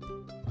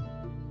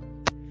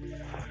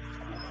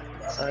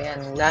 So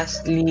yan,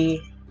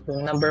 lastly,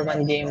 yung number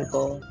 1 game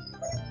ko,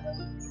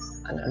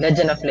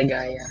 Legend of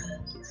Legaia.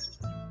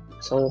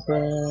 So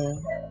kung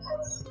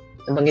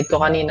nabanggit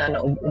ko kanina na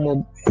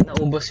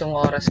naubos yung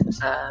oras ko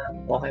sa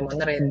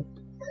Pokemon Red,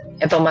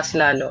 ito mas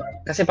lalo.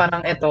 Kasi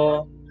parang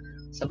ito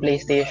sa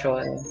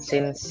PlayStation,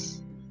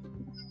 since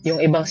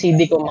yung ibang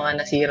CD ko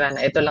mga nasira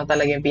na, ito lang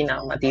talaga yung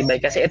pinakamatibay.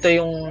 Kasi ito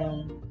yung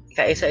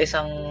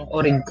kaisa-isang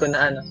orig ko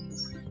na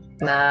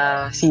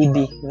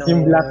CD nung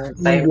yung black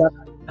time. Yung black.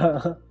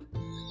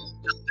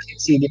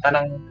 CD,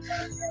 parang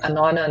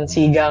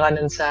siga ka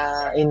nun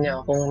sa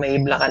inyo kung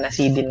may black ka na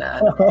CD na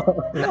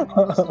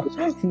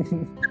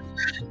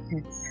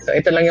So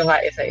ito lang yung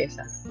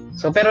kaisa-isa.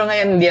 So pero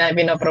ngayon hindi na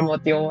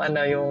pinopromote yung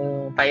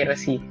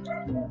piracy.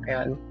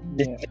 Ayun.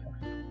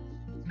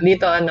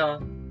 Dito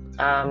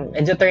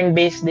medyo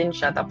turn-based din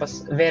siya,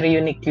 tapos very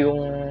unique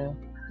yung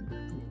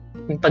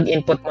yung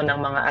pag-input mo ng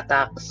mga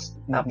attacks.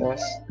 Tapos,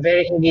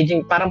 very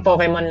engaging. Parang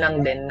Pokemon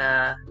lang din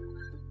na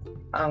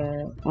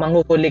ang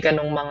manghuhuli ka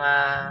ng mga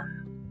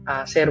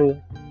seru.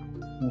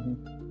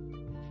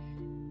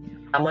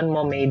 Amon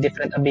mo, may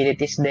different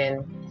abilities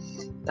din.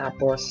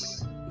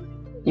 Tapos,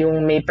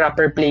 yung may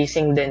proper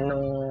placing din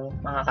ng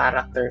mga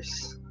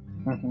characters.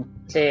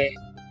 Kasi,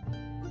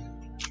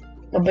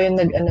 ano ba yung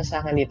nag-ano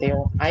sa akin dito?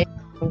 Yung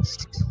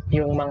items,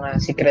 yung mga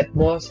secret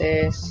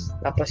bosses,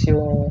 tapos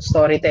yung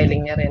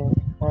storytelling niya rin.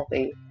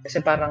 Okay.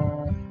 Kasi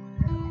parang,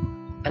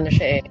 ano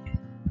siya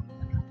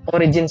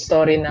origin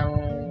story ng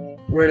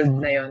world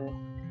na yon.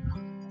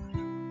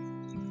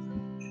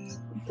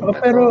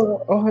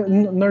 Pero,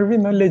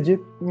 Norvin, legit,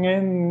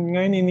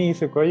 ngayon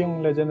iniisip ko yung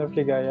Legend of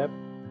Ligayat.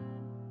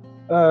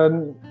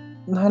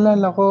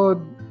 Nahalala ko,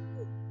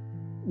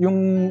 yung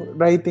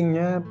writing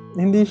niya,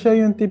 hindi siya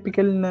yung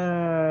typical na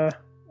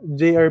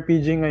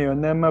JRPG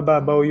ngayon na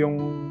mababaw yung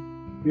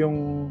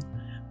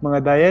mga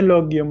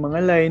dialogue, yung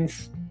mga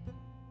lines.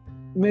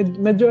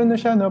 Medyo ano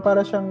siya, no?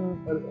 Para siyang,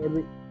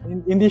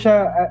 hindi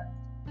siya,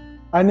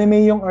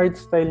 anime yung art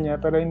style niya,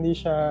 pero hindi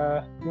siya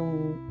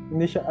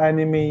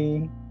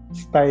anime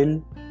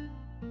style.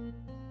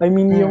 I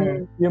mean,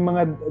 yung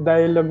mga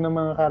dialogue ng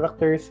mga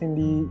characters,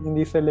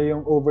 hindi sila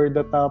yung over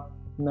the top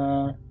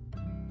na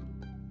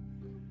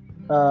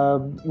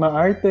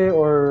maarte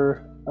or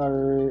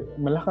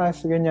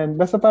malakas, ganyan.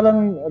 Basta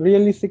parang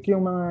realistic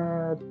yung mga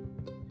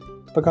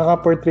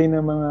pagkaka-portray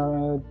ng mga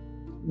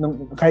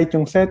kahit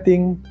yung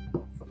setting,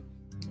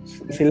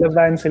 sila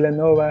Van, sila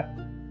Noah,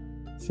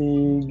 si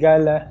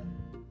Gala.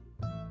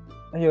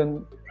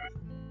 Ayun.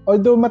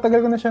 Although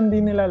matagal ko na siyang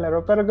hindi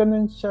nilalaro, pero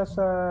ganun siya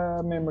sa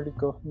memory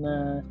ko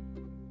na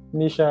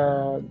hindi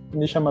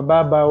siya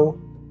mababaw.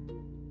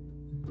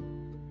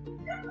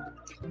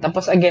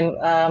 Tapos again,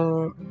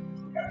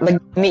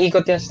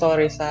 umiikot yung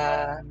story sa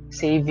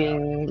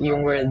saving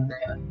yung world na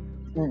yun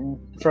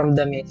from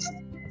the mist.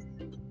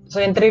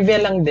 So yung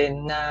trivia lang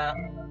din na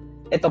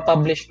ito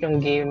published yung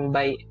game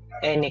by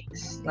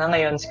Enix, na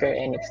ngayon Square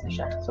Enix na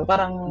siya. So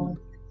parang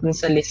dun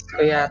sa list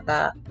ko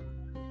yata,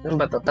 ano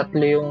ba to? 3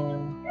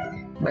 yung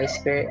by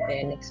Square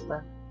Enix pa.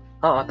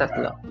 Oo,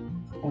 3.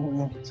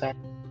 So,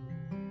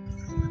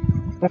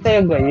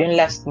 sa'yo, Goy, yung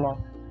last mo.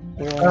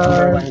 Yung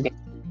number 1 game.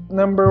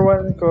 Number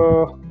 1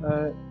 ko,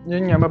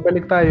 yun nga,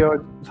 mabalik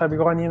tayo. Sabi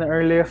ko kanina,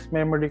 earliest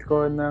memory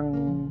ko ng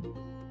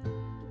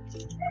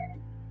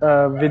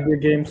video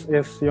games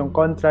is yung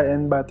Contra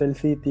and Battle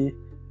City.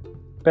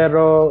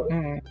 Pero,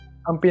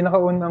 ang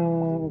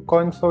pinakaunang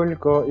console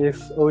ko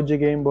is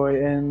OG Game Boy,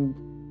 and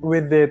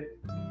with it,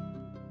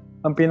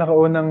 ang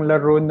pinakaunang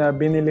laro na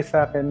binili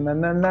sa akin, na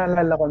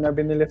naalala ko na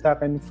binili sa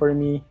akin for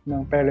me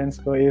ng parents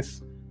ko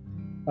is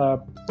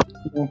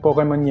yung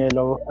Pokemon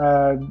Yellow.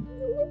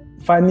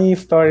 Funny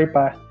story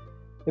pa.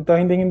 Ito,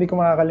 hindi ko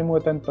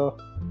makakalimutan to.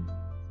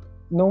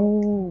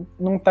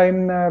 Nung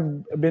time na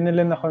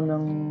binilan ako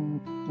ng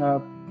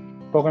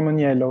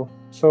Pokemon Yellow,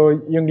 so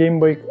yung Game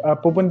Boy,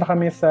 pupunta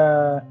kami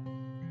sa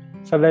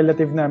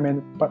relative namin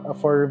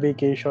for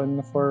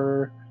vacation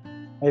for,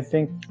 I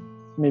think,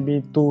 maybe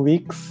 2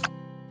 weeks.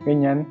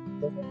 Ganyan.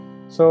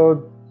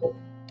 So,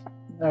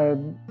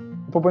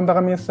 pupunta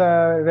kami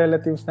sa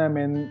relatives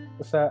namin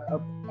sa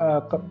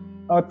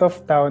out of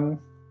town.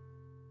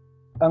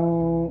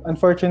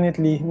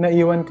 Unfortunately,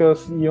 naiwan ko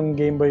yung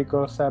Game Boy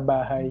ko sa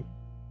bahay.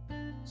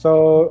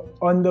 So,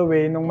 on the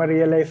way, nung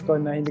ma-realize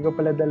ko na hindi ko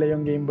pala dala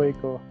yung Game Boy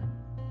ko,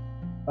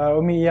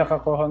 umiiyak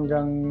ako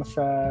hanggang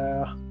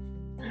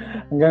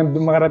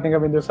makarating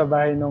kami doon sa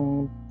bahay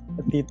nung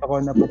tito ko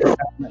na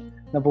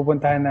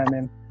pupuntahan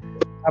namin.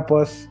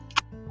 Tapos,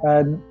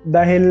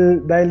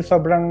 dahil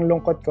sobrang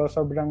lungkot ko,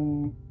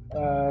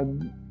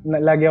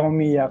 lagi akong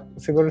umiyak,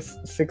 siguro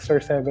 6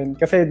 or 7,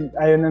 kasi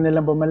ayaw na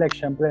nilang bumalik,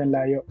 syempre ang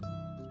layo.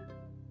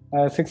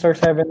 6 or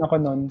 7 ako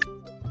noon.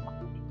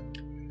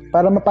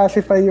 Para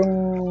mapacify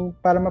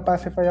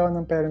ako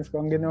ng parents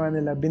ko, ang ginawa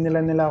nila,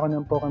 binilan nila ako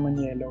ng Pokemon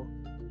Yellow.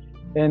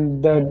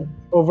 And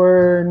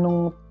over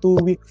nung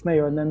 2 weeks na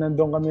yon na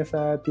nandun kami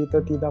sa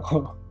tito-tita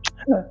ko,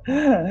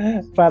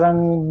 parang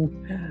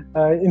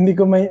hindi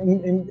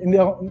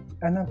ako,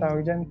 anong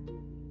tawag dyan?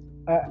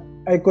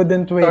 I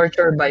couldn't wait.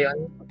 Torture ba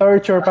yun?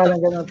 Torture,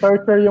 parang gano'n.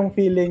 Torture yung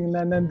feeling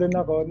na nandun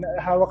ako,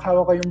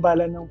 hawak-hawak ko yung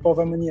bala ng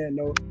Pokemon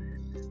Yellow.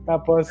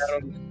 Tapos,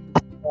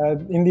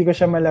 hindi ko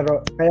siya malaro.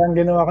 Kaya ang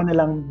ginawa ko na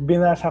lang,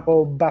 binasa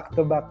ko back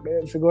to back.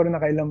 Siguro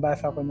nakailang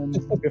basa ko nun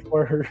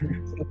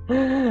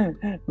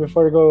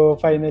before ko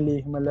finally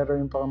malaro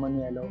yung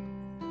Pokemon Yellow.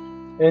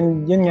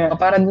 And yun nga.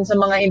 Para dun sa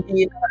mga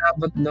hindi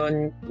nakabot doon,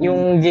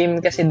 yung game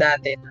kasi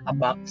dati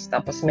naka-box,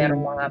 tapos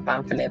merong mga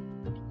pamphlet.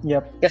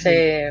 Yep. Kasi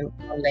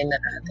online na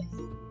natin.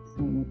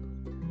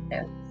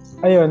 Yeah.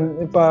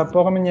 Ayun,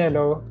 Pokemon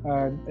Yellow,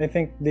 I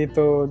think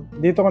dito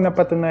ko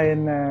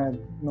napatunayan na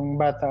nung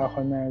bata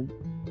ako na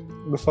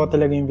gusto ko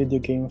talaga yung video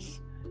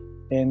games.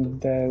 And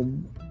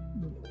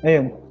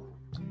ayun.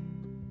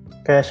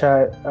 Kaya siya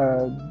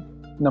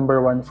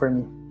number 1 for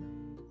me.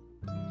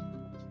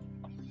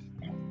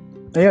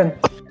 Ayun.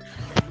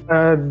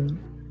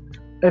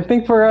 I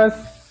think for us,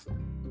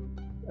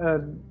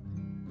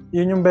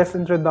 yun yung best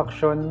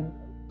introduction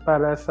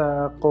para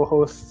sa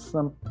co-hosts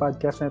ng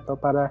podcast na ito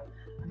para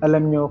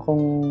alam nyo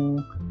kung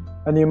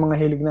ano yung mga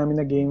hilig namin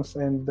na games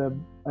and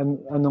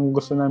anong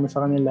gusto namin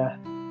sa kanila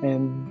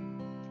and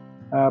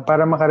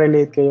para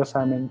makarelate kayo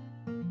sa amin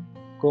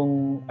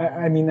kung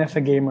I mean as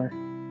a gamer.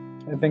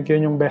 I think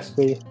yun yung best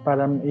way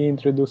para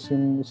i-introduce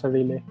yung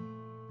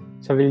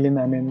sarili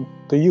namin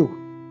to you.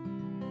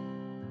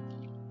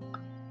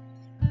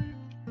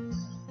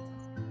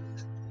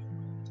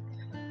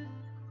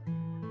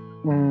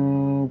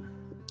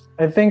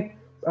 I think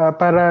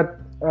para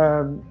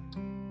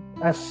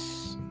as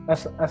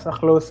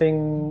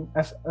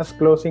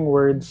closing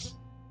words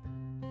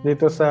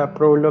dito sa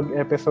prologue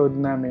episode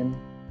namin,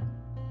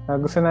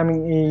 gusto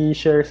namin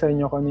i-share sa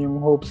inyo kung ano yung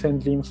hopes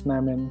and dreams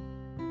namin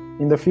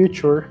in the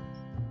future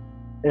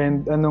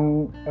and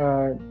anong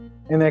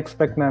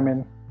in-expect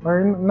namin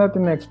or not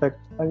in-expect,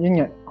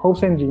 yun nga,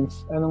 hopes and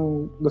dreams,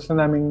 anong gusto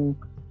naming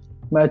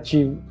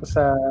ma-achieve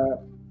sa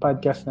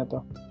podcast na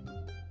to.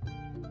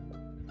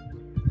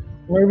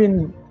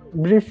 Marvin,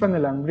 brief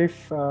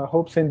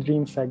hopes and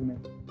dreams segment.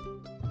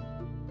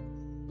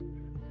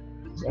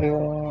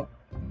 Yung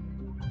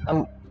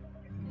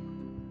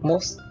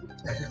most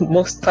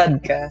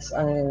podcast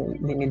ang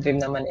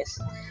dinidream naman is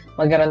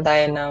magkaroon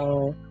tayo ng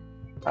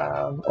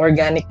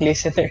organic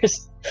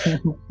listeners.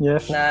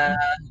 Yes. Na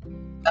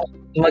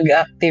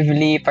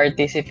mag-actively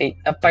participate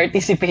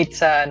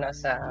sa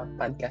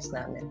podcast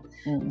namin.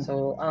 Mm-hmm.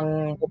 So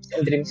ang hopes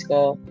and dreams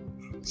ko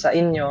sa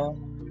inyo,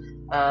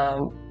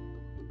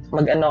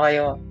 mag-ano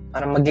kayo,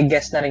 parang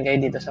mag-guest na rin kayo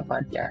dito sa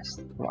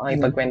podcast.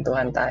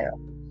 Makikipagkwentuhan tayo.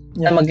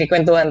 Yeah.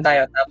 Magkikwentuhan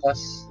tayo.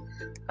 Tapos,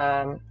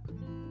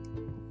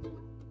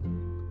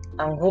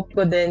 ang hope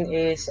ko din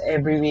is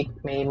every week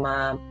may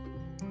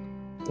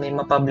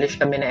ma-publish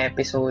kami na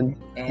episode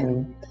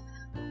and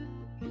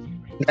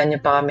ganyan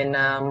pa kami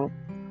na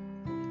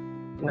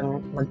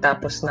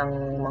magtapos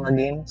ng mga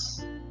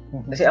games.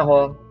 Kasi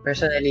ako,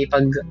 personally,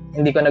 pag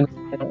hindi ko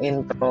nag-gusto ng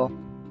intro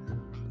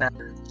na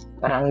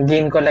parang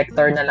game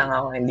collector na lang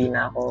ako, hindi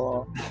na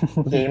ako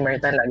gamer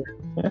talaga.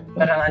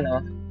 Parang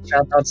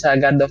shoutout sa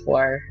God of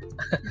War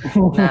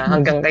na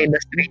hanggang kay The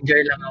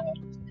Stranger lang ako.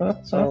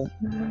 So,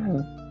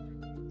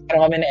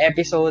 parang kami na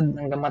episode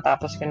hanggang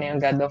matapos ko na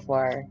yung God of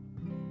War.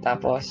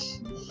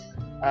 Tapos,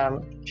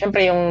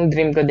 syempre yung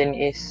dream ko din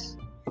is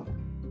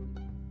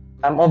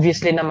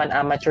obviously naman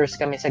amateurs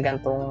kami sa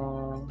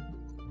gantong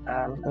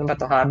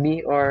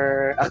hobby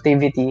or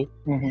activity.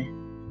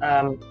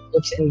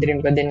 Hopes and dream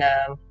ko din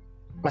na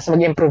mas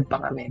mag-improve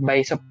pa kami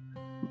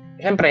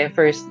syempre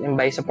first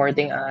by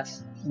supporting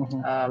us.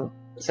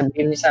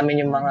 Sabihin niyo sa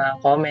amin yung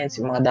mga comments,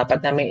 yung mga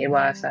dapat naming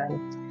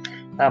iwasan,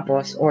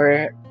 tapos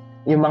or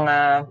yung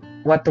mga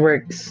what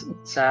works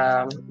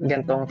sa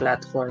gantong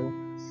platform.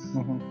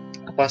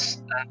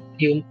 Tapos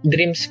yung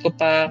dreams ko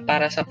pa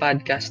para sa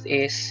podcast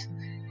is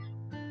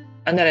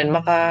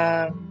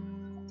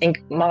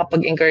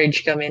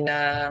makapag-encourage kami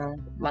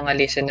ng mga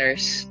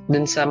listeners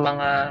dun sa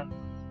mga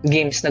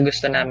games na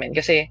gusto namin.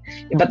 Kasi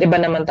iba't iba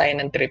naman tayo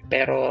ng trip,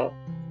 pero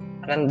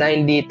parang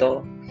dahil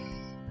dito,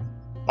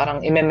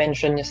 parang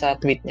i-mention niya sa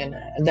tweet niya na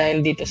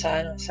dahil dito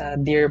sa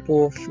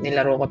Deerpoof,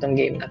 nilaro ko tong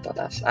game na to,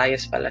 tapos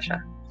ayos pala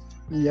siya.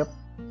 Yep.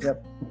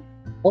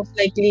 Most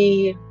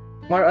likely,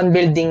 more on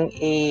building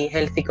a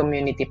healthy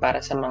community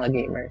para sa mga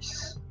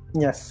gamers.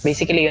 Yes.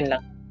 Basically, yun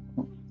lang.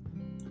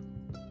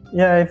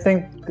 Yeah, I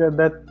think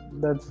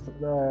that's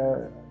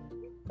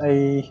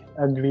I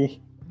agree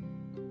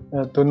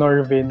to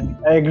Norvin.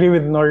 I agree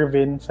with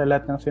Norvin sa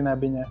lahat ng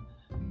sinabi niya.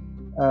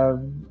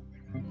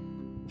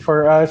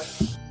 For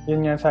us,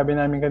 yun nga sabi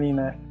namin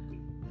kanina,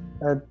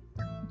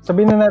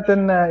 sabihin na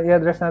natin na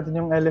i-address natin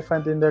yung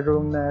elephant in the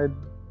room na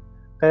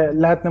kaya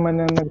lahat naman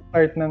na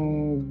nag-start ng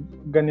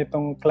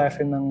ganitong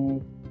klase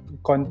ng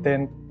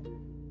content,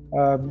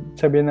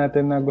 sabihin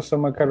natin na gusto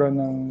magkaroon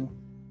ng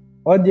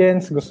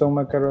audience, gusto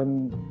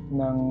magkaroon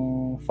ng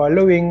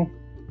following.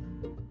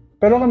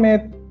 Pero kami,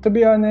 to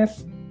be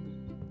honest,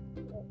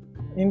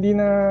 hindi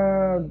na,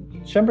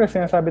 syempre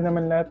sinasabi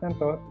naman lahat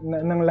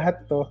ng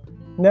lahat to,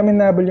 hindi namin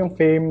nahabol yung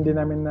fame, hindi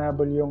namin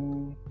nahabol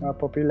yung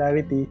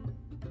popularity,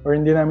 or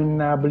hindi namin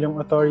nahabol yung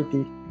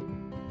authority.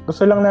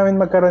 Gusto lang namin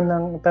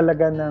magkaroon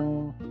talaga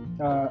ng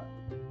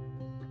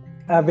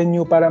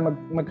avenue para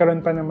magkaroon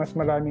pa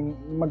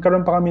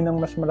kami ng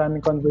mas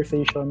maraming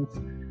conversations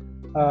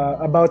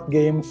about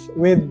games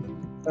with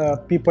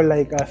people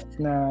like us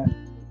na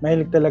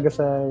mahilig talaga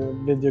sa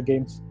video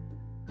games.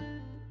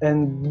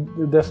 And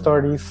the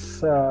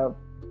stories,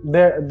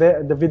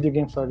 the video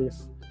game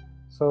stories.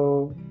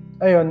 So,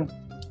 ayun,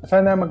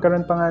 sana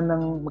magkaroon pa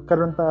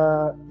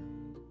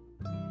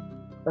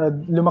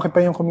lumaki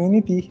pa yung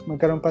community,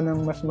 magkaroon pa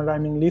ng mas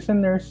maraming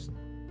listeners,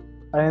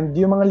 and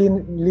yung mga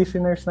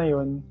listeners na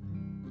yun,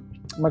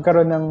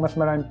 magkaroon ng mas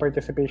maraming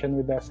participation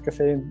with us.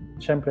 Kasi,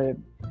 syempre,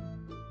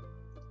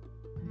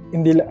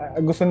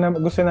 gusto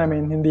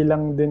namin, hindi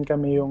lang din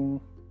kami yung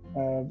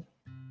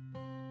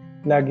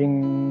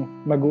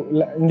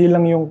hindi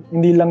lang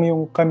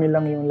yung kami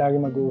lang yung lagi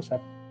mag-uusap.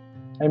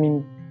 I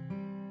mean,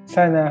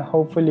 sana,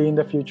 hopefully in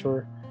the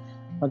future,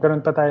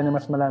 magkaroon pa tayo ng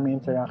mas maraming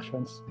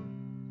interactions.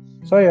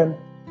 So, yun.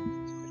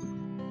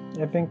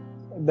 I think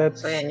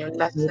that's... So, yan yung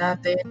last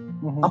natin.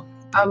 Mhm.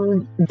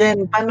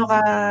 Jen, paano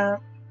ka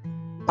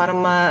para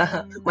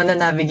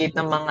mananavigate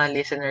ng mga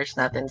listeners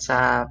natin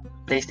sa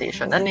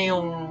PlayStation? Ano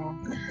yung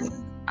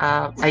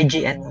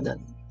IGN mo doon?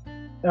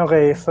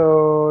 Okay,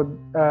 so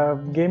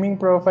gaming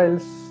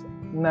profiles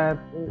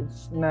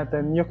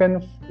natin, you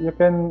can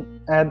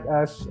add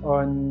us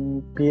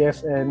on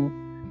PSN.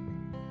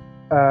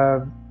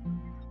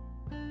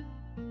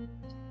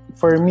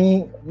 For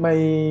me, my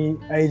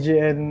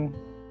IGN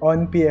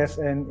on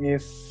PSN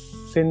is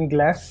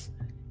Singlass.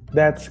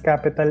 That's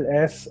capital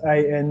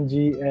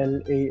SINGLASS.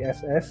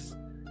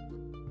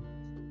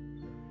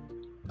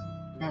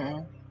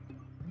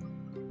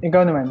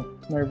 Ikaw naman,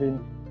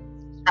 Marvin.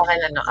 Sa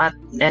akin, at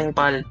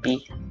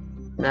NPALP.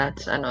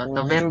 That's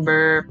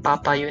November,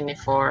 Papa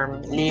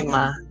Uniform,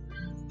 Lima,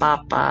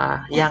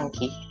 Papa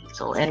Yankee.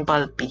 So,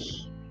 NPALP.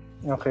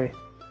 Okay.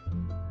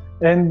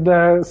 And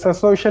sa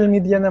social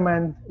media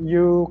naman,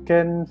 you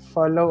can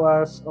follow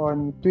us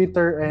on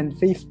Twitter and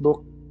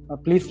Facebook.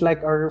 Please like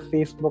our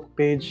Facebook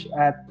page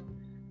at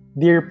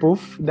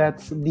Dearpoof.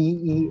 That's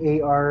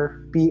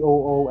DEARPOOF.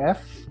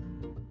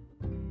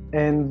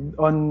 And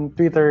on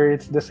Twitter,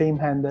 it's the same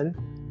handle.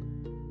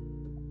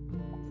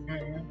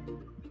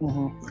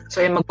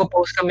 So,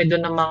 magpo-post kami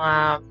doon ng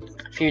mga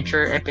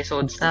future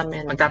episodes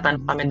namin.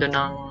 Magtatanong kami doon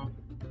ng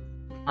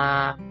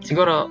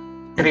siguro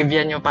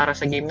trivia nyo para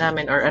sa game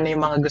namin or ano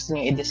yung mga gusto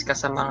nyo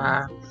i-discuss sa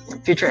mga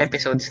future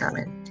episodes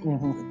namin.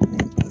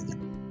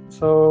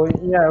 So,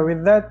 yeah,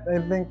 with that,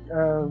 I think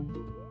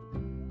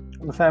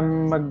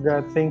Sam,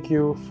 thank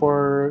you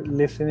for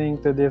listening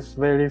to this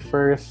very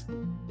first,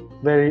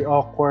 very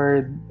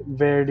awkward,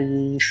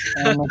 very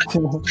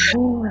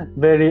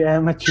very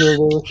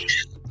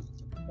amateurish,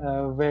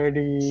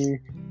 very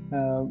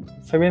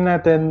sabihin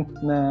natin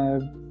na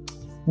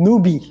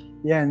newbie.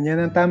 Yan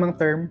ang tamang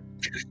term.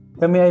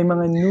 Kami ay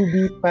mga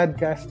newbie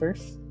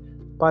podcasters.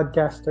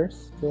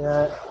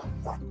 Kaya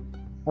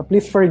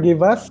please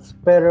forgive us,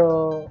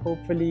 pero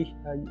hopefully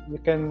you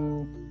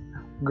can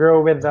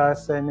grow with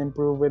us and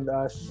improve with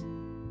us,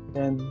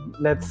 and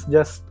let's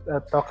just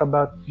talk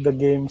about the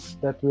games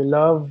that we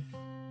love,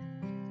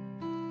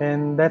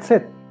 and that's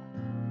it.